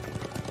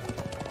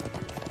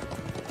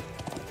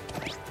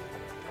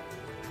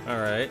 All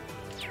right.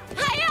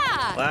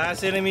 Hiya!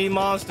 Last enemy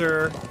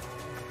monster.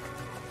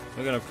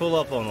 We're gonna pull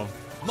up on them.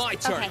 My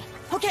turn. Okay.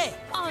 Okay.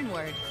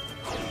 Onward.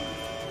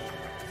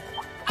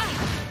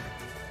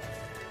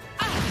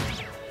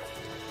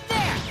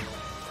 There.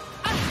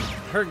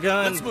 Her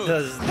gun Let's move.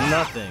 does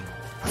nothing.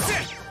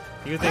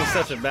 You think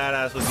such a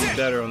badass would be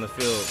better on the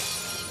field?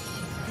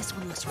 This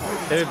one looks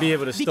really They would be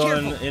able to Be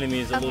stun careful.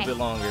 enemies a little Okay. bit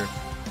longer.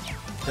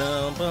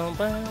 Dum, bum,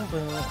 bum,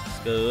 bum.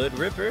 Scud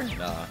Ripper?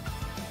 Nah.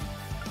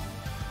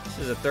 This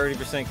is a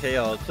 30%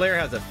 KO. Claire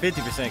has a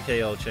 50%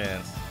 KO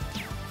chance,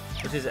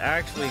 which is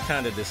actually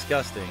kind of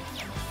disgusting.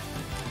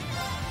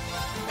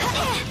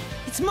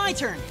 It's my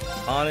turn.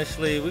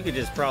 Honestly, we could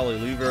just probably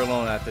leave her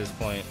alone at this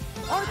point.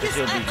 Arcus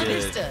She'll be good.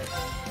 understood.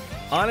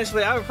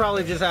 Honestly, I would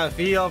probably just have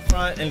Fee up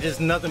front and just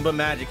nothing but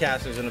magic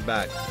casters in the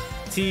back.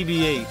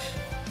 TBH.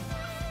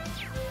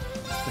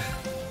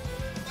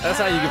 That's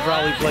how you could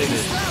probably play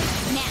this.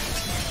 Now.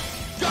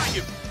 Got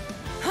you!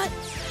 Hut.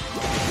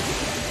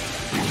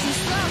 Too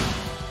slow.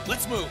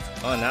 Let's move.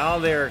 Oh, now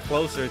they're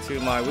closer to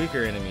my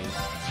weaker enemies.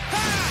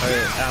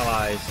 Or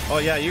allies. Oh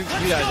yeah, you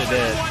guys are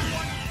dead.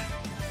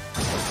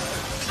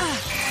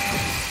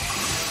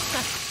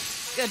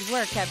 Good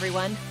work,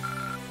 everyone.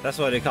 That's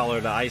why they call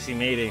her the icy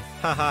mating.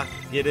 Haha,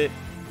 get it?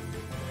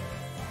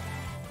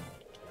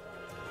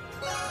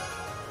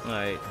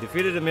 Alright,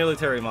 defeated a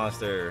military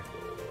monster.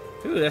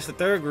 Ooh, that's the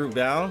third group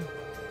down.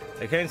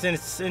 I can't send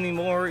any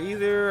more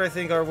either. I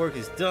think our work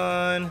is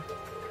done.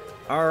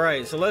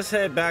 Alright, so let's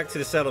head back to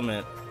the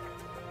settlement.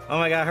 Oh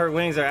my god, her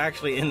wings are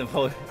actually in the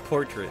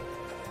portrait.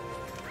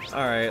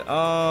 Alright,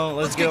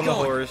 let's get on the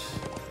going. horse.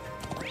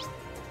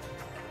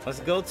 Let's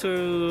go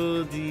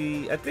to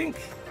the, I think,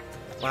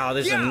 wow,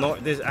 there's a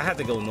north, I have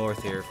to go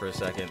north here for a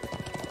second.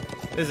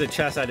 There's a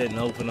chest I didn't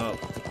open up.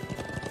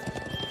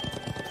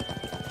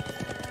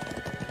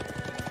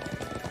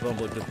 Bum,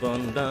 bum,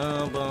 bum,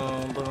 bum,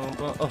 bum, bum,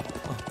 bum. Oh,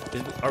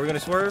 are we gonna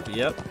swerve?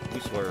 Yep,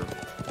 we swerve.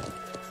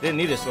 Didn't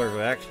need a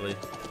swerve actually.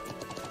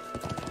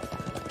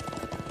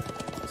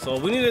 So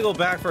we need to go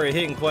back for a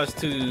hidden quest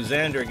to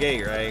Xander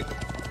Gate, right?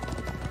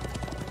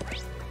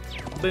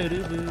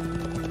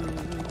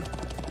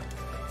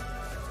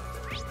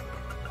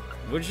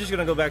 We're just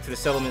gonna go back to the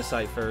settlement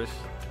site first.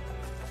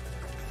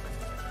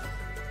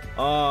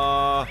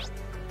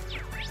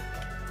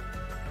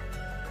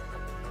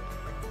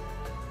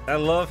 I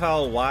love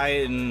how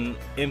wide and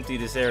empty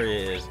this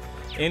area is.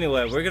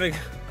 Anyway, we're gonna...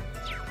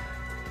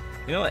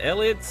 You know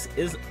what,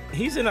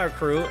 he's in our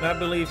crew, and I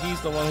believe he's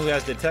the one who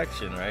has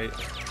detection, right?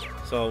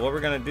 So what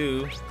we're gonna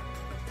do...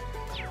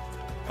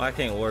 Oh, I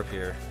can't warp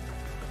here.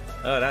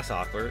 Oh, that's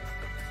awkward.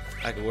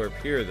 I can warp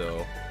here,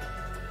 though.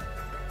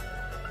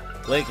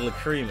 Lake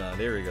Lacrima,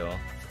 there we go.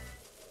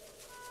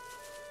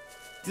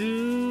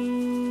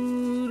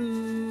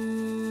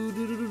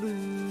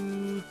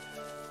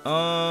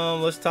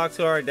 Let's talk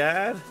to our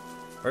dad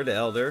or the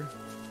elder.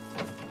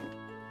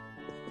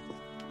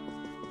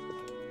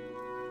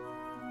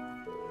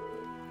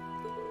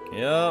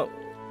 Yep.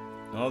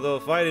 Although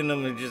fighting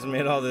them it just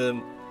made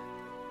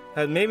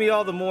made me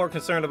all the more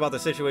concerned about the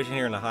situation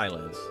here in the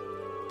Highlands.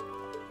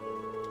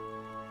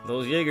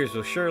 Those Jaegers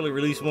will surely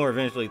release more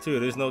eventually too.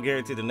 There's no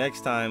guarantee the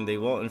next time they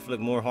won't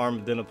inflict more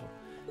harm than a...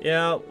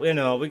 Yeah, you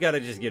know, we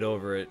gotta just get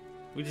over it.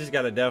 We just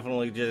gotta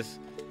definitely just...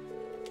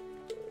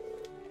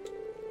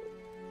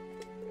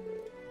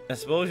 I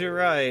suppose you're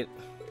right.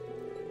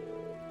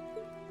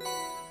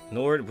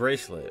 Nord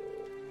bracelet.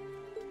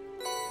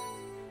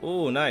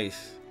 Ooh,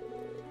 nice.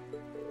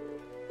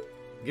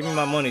 Give me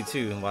my money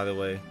too, by the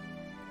way.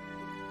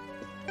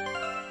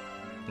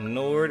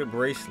 Nord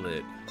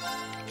bracelet.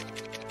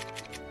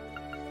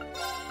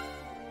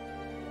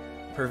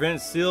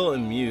 Prevent, seal,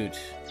 and mute.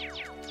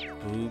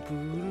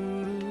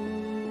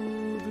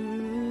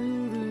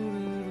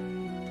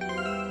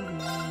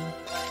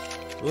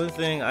 One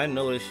thing I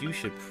noticed you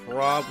should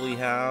probably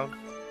have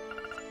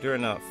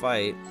during that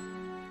fight.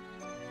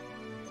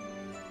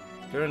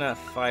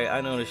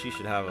 I noticed you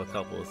should have a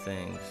couple of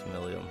things,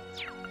 Millium.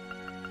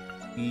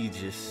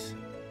 Aegis.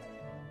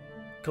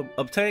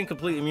 Obtain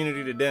complete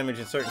immunity to damage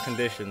in certain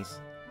conditions.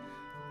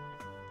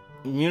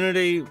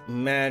 Immunity,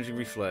 magic,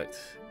 reflect.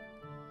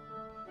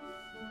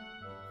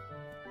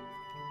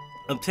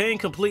 Obtain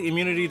complete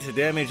immunity to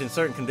damage in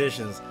certain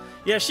conditions.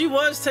 Yeah, she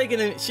was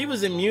she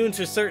was immune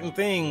to certain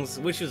things,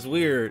 which is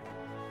weird,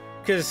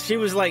 because she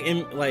was like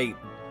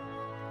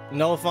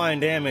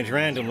nullifying damage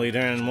randomly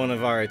during one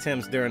of our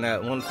attempts during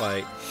that one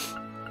fight,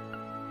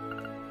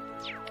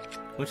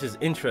 which is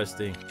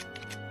interesting.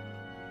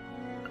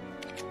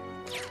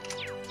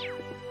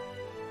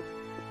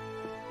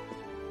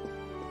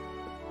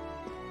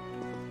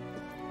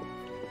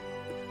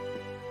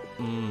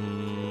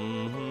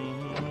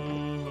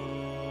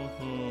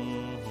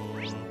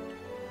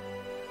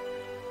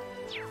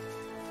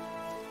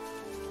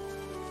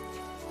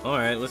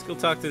 Alright, let's go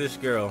talk to this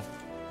girl.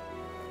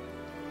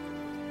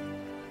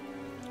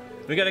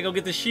 We gotta go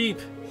get the sheep.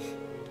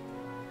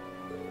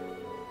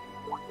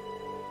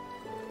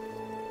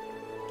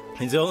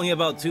 He's only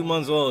about 2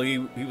 months old. He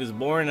was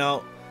born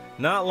out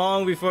not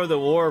long before the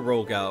war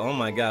broke out. Oh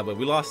my god, but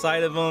we lost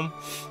sight of him.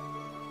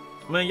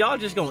 Man, y'all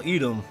just gonna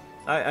eat him.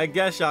 I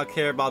guess y'all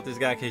care about this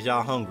guy because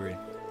y'all hungry.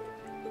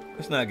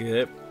 That's not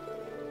good.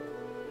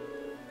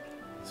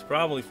 It's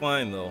probably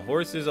fine though.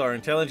 Horses are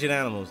intelligent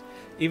animals,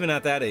 even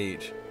at that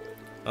age.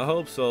 I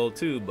hope so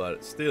too,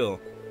 but still.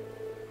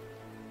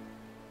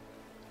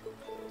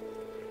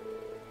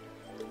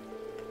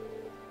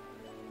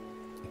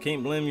 I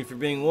can't blame you for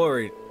being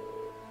worried.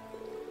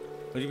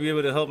 Would you be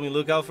able to help me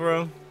look out for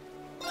him?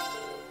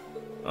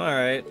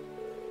 Alright.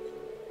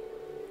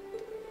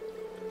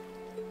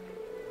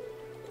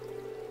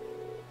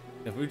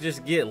 If we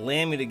just get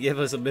Lammy to give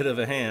us a bit of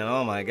a hand.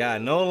 Oh my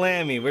god, no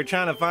Lammy. We're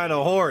trying to find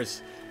a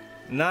horse,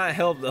 not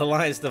help the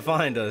Alliance to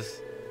find us.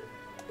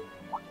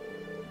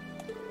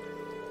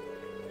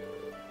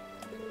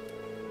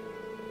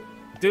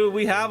 Dude,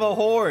 we have a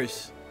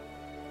horse.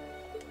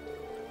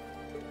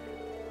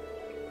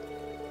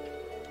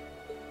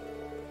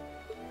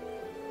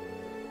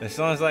 It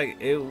sounds like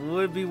it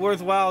would be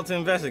worthwhile to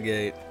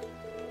investigate.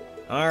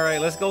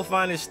 Alright, let's go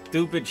find this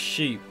stupid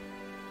sheep.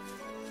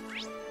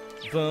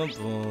 Boom,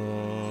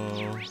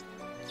 boom.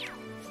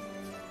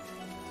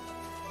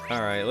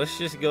 Alright, let's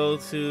just go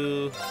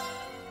to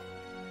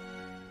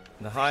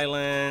the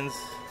Highlands.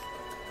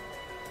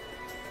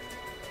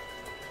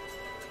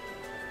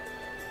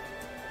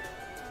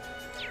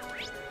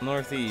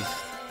 Northeast.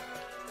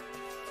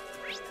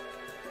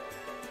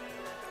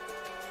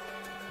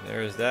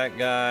 There's that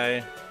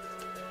guy.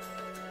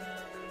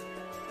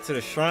 To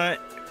the shrine,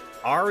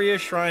 Aria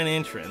Shrine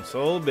entrance.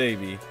 Oh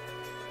baby.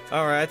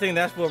 Alright, I think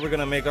that's what we're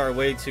gonna make our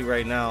way to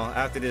right now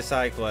after this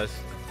side quest.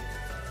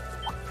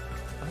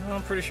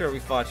 I'm pretty sure we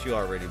fought you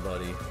already,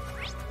 buddy.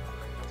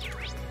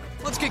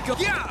 Let's get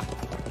going. Yeah!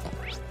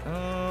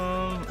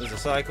 There's a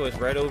side quest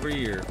right over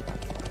here.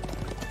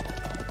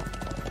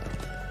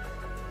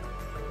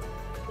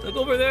 Look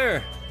over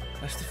there.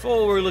 That's the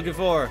foal we're looking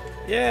for.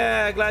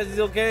 Yeah, glad he's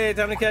okay.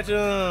 Time to catch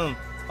him.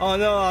 Oh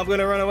no, I'm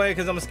gonna run away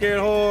because I'm a scared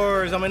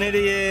horse. I'm an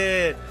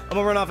idiot. I'm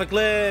gonna run off a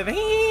cliff.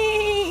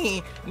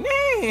 He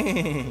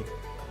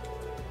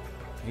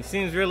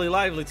seems really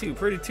lively too.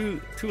 Pretty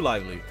too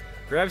lively.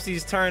 Perhaps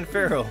he's turned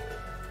feral.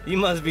 You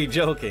must be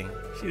joking.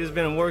 She just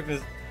been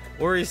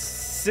worried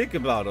sick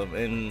about him,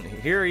 and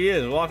here he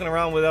is walking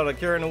around without a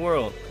care in the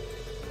world.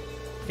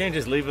 Can't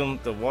just leave him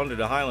to wander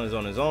the highlands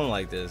on his own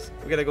like this.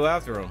 We gotta go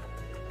after him.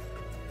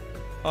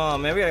 Oh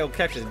man, we gotta go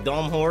catch this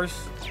dumb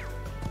horse.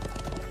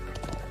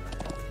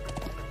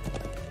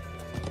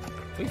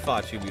 We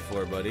fought you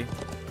before, buddy.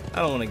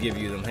 I don't want to give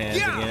you them hands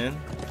again.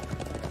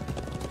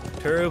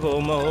 Turbo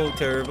mode,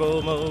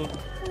 turbo mode.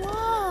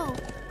 Whoa,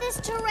 this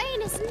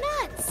terrain is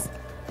nuts.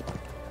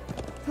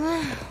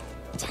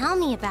 Tell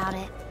me about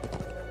it.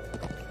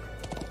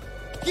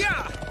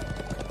 Yeah.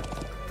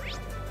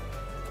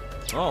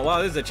 Oh wow,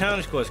 there's a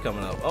challenge quest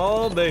coming up.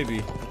 Oh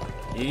baby,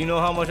 you know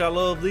how much I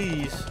love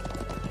these.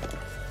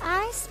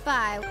 I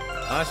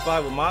spy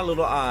with my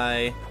little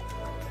eye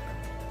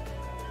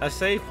a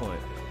save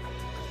point.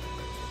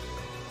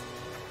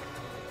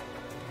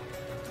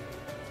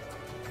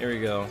 Here we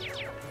go.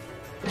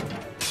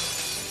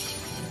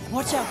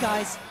 Watch out,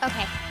 guys.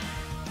 Okay.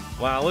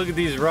 Wow, look at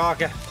these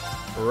rock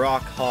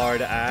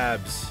hard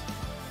abs.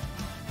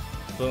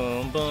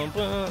 Boom, boom,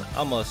 boom.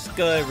 I'm a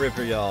scud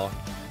ripper, y'all.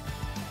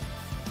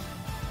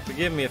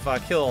 Forgive me if I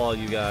kill all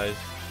you guys.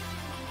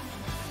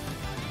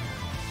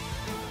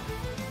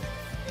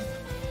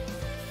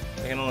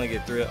 I can only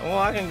get 3. Well,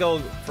 I can go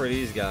for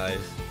these guys.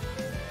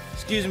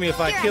 Excuse me if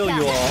I kill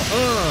you all.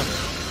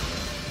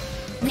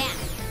 Now.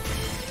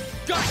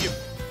 Got you.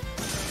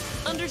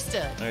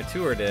 Understood. Alright,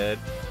 2 are dead.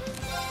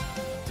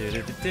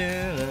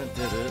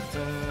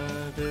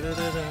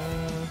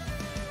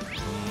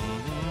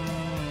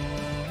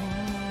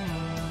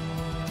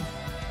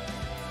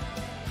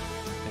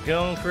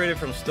 Gun created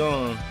from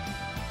stone.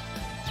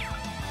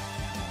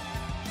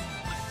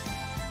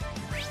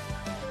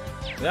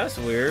 That's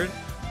weird.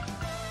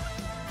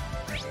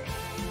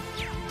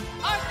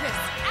 Arcus,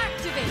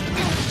 activate.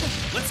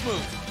 Let's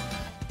move.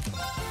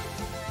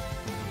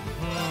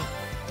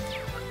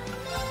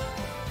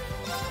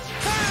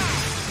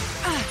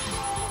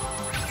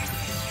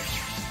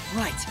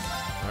 Right.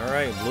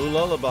 Alright, Blue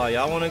Lullaby.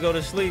 Y'all want to go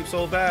to sleep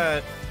so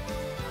bad.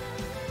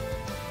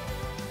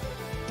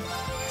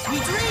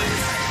 Sweet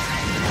dreams.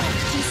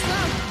 Too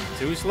slow.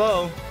 Too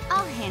slow.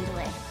 I'll handle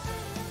it.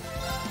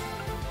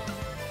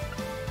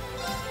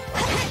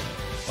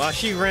 Well,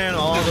 she ran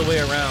all the way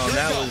around.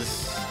 That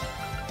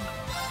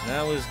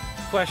was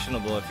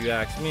questionable if you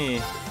ask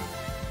me.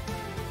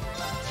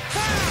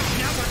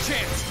 Now's our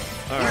chance.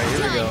 Alright,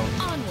 here we go.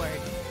 Onward.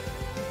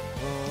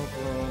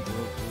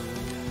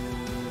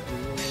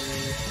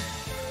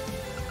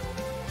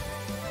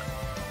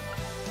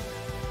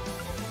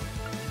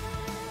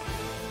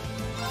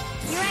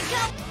 Here I go.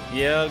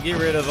 Yeah, get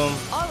rid of them.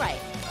 All right.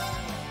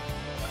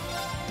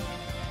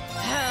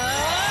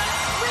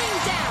 Bring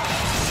down.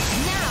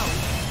 Now.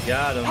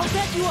 Got him. I'll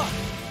back you up.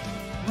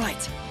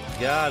 Right.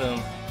 Got him.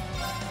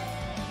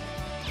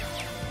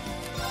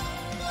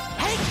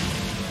 Hey.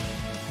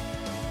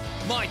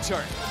 My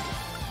turn.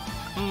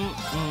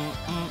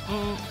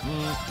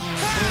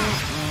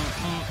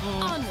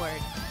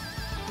 Onward.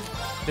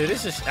 Dude,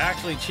 this is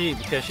actually cheap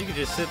because she could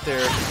just sit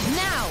there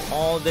Now.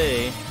 all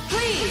day.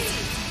 Please.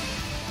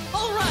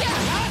 All right.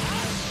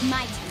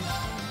 My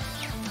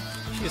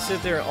turn. She could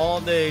sit there all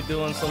day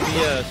doing some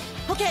BS.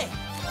 Okay.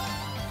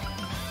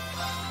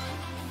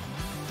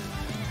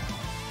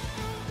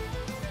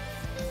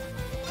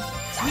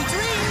 Sweet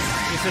dreams.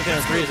 She sit there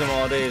and freeze them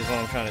all day is what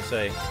I'm trying to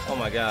say. Oh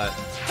my god.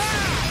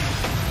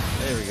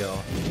 There we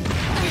go.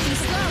 Too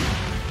slow.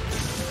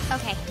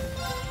 Okay.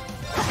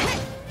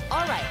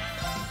 All right.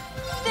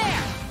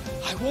 There.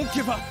 I won't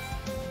give up.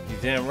 You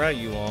damn right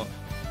you won't.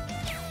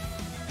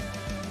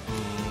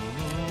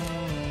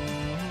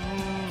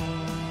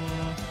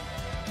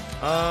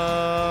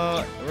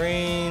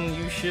 Rain,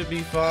 you should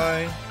be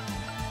fine.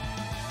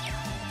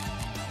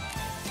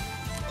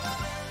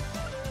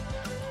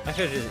 I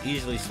could just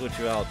easily switch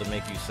you out to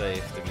make you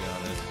safe, to be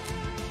honest.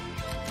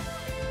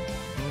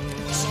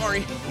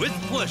 Sorry. With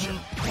pleasure.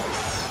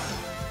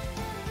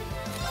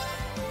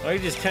 Oh, you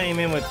just came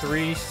in with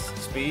 3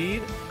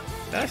 speed?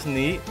 That's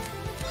neat.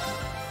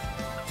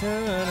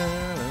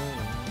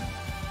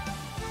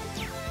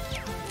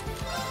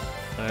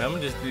 Alright, I'm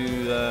gonna just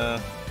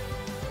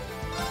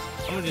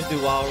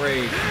do Wild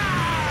Rage.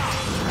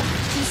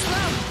 Too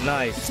slow.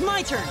 Nice. It's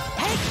my turn.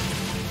 Hey.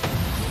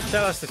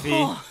 Shout outs to Fee.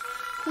 Oh,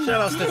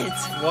 Shout outs to did it.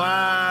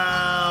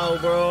 Wow,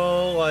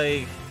 bro.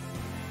 Like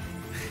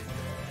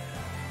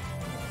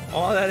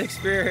all that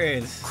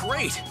experience.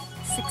 Great.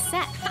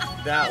 Success.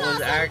 That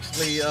was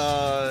actually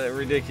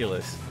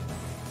ridiculous.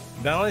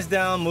 Balance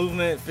down,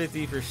 movement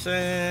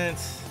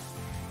 50%.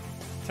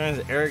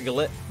 Turns Eric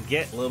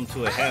Getlum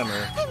to a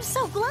hammer. I'm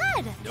so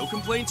glad. No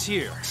complaints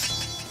here.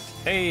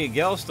 Hey,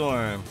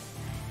 Gelstorm.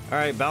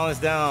 Alright, balance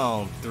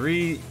down.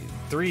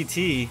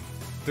 3T.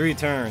 3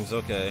 turns,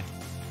 okay.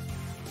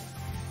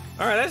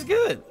 All right, that's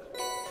good.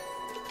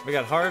 We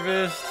got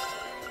harvest.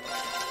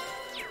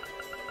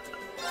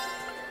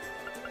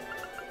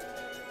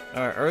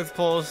 All right, Earth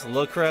Pulse,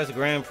 Low Crest,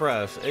 Grand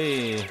Press.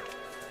 Hey.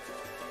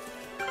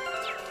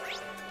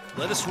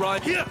 Let us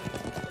ride here.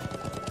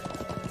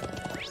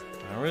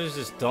 Where's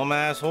this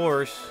dumbass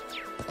horse?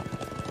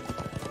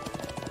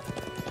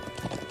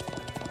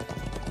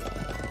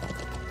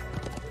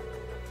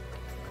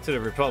 To the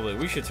Republic.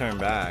 We should turn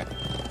back.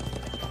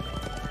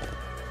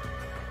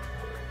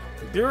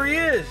 There he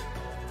is.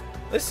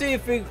 Let's see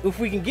if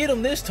we can get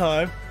him this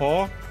time.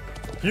 Huh?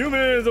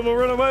 Humans, I'm gonna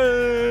run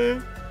away.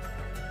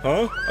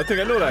 Huh? I think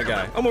I know that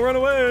guy. I'm gonna run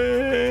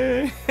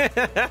away.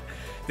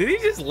 Did he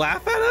just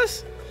laugh at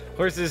us?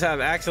 Horses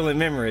have excellent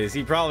memories.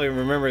 He probably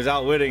remembers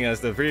outwitting us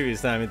the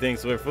previous time and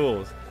thinks we're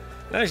fools.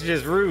 That's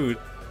just rude.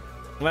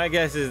 My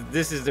guess is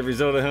this is the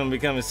result of him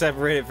becoming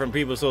separated from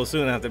people so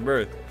soon after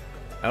birth.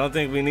 I don't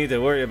think we need to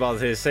worry about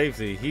his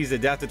safety. He's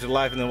adapted to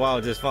life in the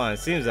wild just fine.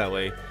 Seems that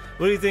way.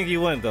 Where do you think he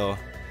went, though?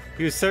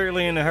 He was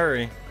certainly in a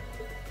hurry.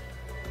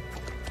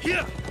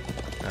 Yeah.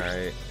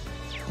 Alright.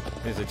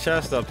 There's a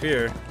chest up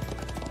here.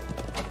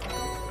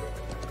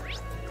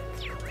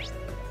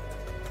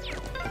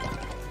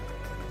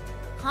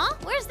 Huh?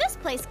 Where's this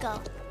place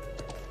go?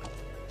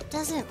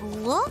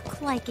 Doesn't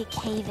look like a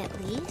cave,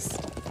 at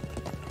least.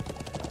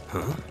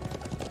 Huh?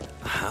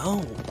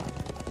 How?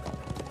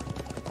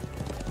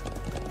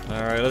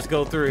 Alright, let's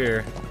go through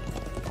here.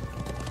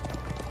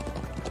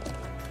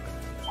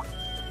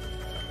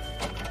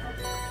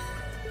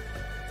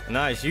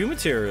 Nice, U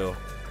material.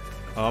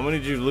 Oh, I'm gonna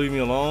need you to leave me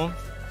alone.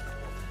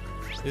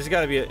 This has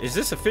gotta be is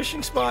this a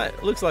fishing spot?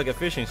 It looks like a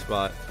fishing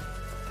spot.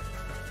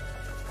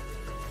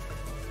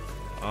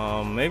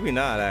 Maybe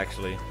not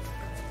actually.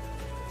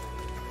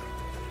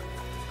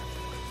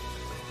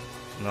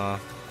 Nah.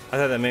 I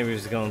thought that maybe it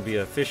was gonna be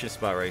a fishing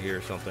spot right here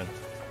or something.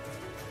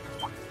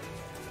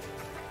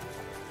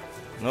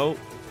 Nope.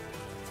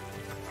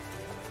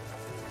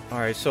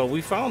 Alright, so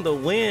we found the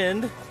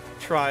wind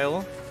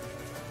trial.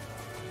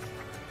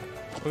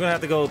 We're gonna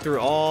have to go through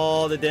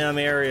all the damn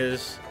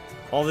areas.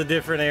 All the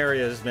different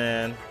areas,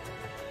 man.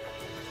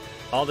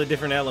 All the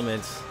different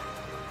elements.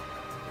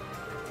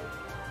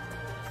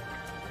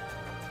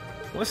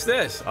 What's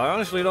this? I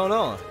honestly don't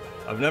know.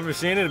 I've never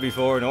seen it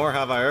before, nor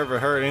have I ever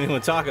heard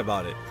anyone talk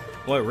about it.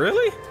 What,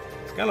 really?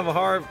 It's kind of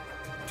hard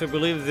to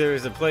believe that there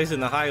is a place in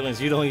the Highlands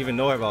you don't even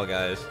know about,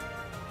 guys.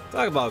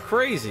 Talk about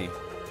crazy.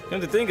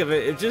 Come to think of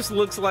it, it just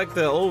looks like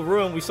the old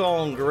room we saw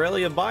on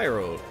Gorelia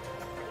Byroad.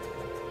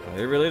 Are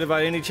they related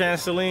by any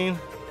chance, Celine?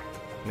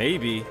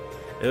 Maybe.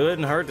 It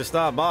wouldn't hurt to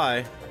stop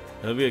by.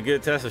 It'll be a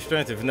good test of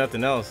strength if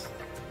nothing else.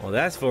 Well,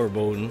 that's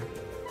foreboding.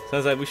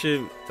 Sounds like we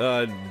should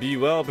be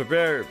well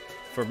prepared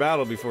for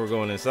battle before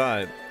going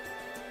inside.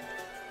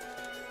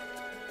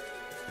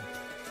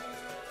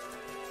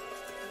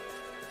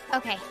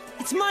 Okay,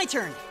 it's my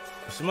turn.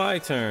 It's my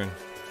turn.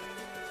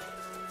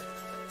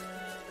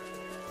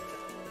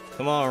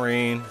 Come on,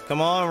 Reen.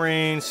 Come on,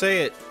 Reen.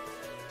 Say it.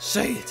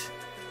 Say it.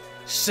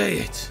 Say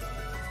it.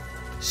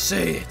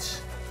 Say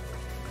it.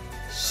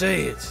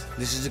 Say it.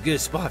 This is a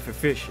good spot for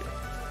fishing.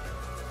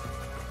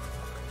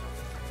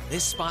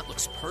 This spot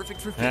looks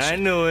perfect for fishing. I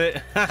knew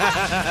it.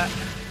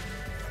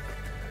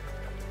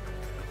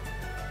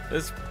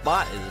 This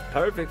spot is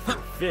perfect for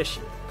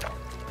fishing.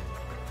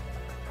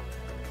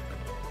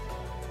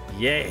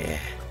 Yeah.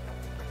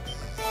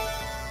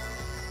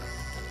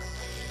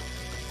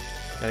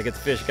 Gotta get the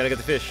fish. Gotta get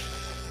the fish.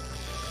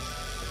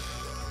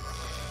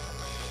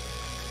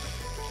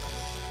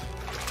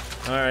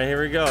 All right,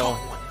 here we go.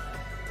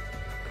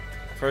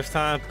 First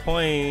time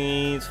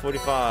points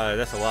 45.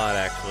 That's a lot,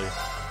 actually.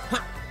 All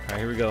right,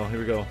 here we go. Here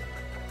we go.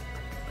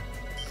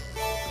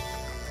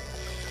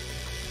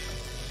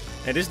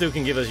 Hey, this dude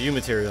can give us U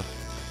material.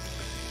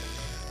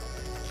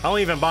 I don't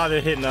even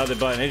bother hitting the other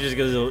button. It just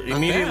goes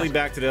immediately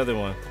back to the other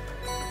one.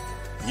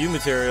 U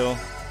material.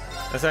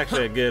 That's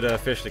actually a good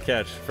fish to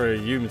catch for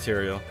U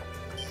material.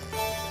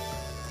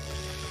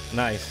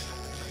 Nice.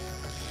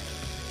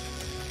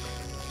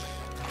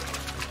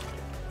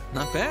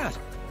 Not bad.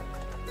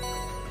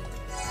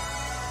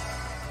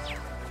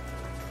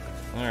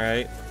 All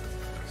right.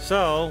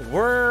 So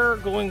we're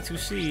going to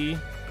see.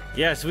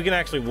 Yes, we can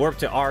actually warp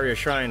to Arya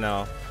Shrine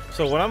now.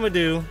 So what I'm gonna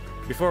do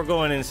before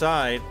going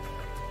inside,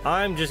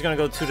 I'm just gonna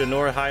go to the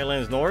North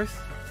Highlands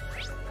North,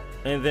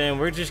 and then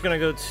we're just gonna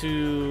go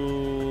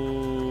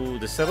to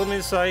the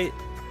settlement site,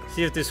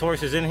 see if this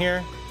horse is in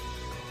here.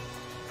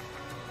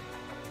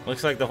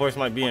 Looks like the horse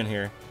might be in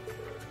here.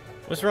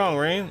 What's wrong,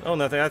 Rain? Oh,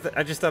 nothing.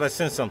 I just thought I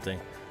sensed something.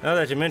 Now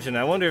that you mentioned it,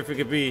 I wonder if it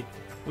could be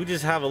we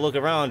just have a look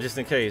around just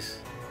in case.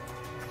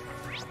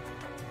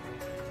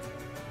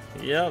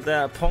 Yep,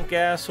 that punk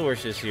ass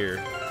horse is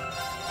here.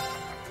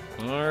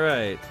 All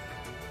right.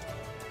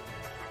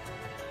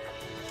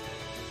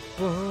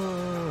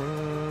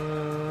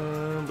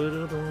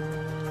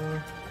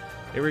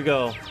 Here we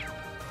go.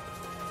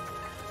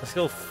 Let's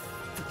go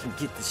freaking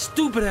get this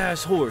stupid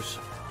ass horse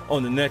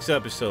on the next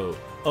episode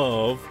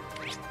of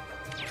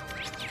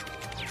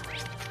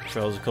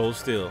Trails of Cold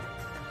Steel.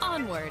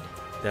 Onward.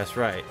 That's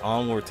right.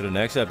 Onward to the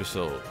next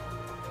episode.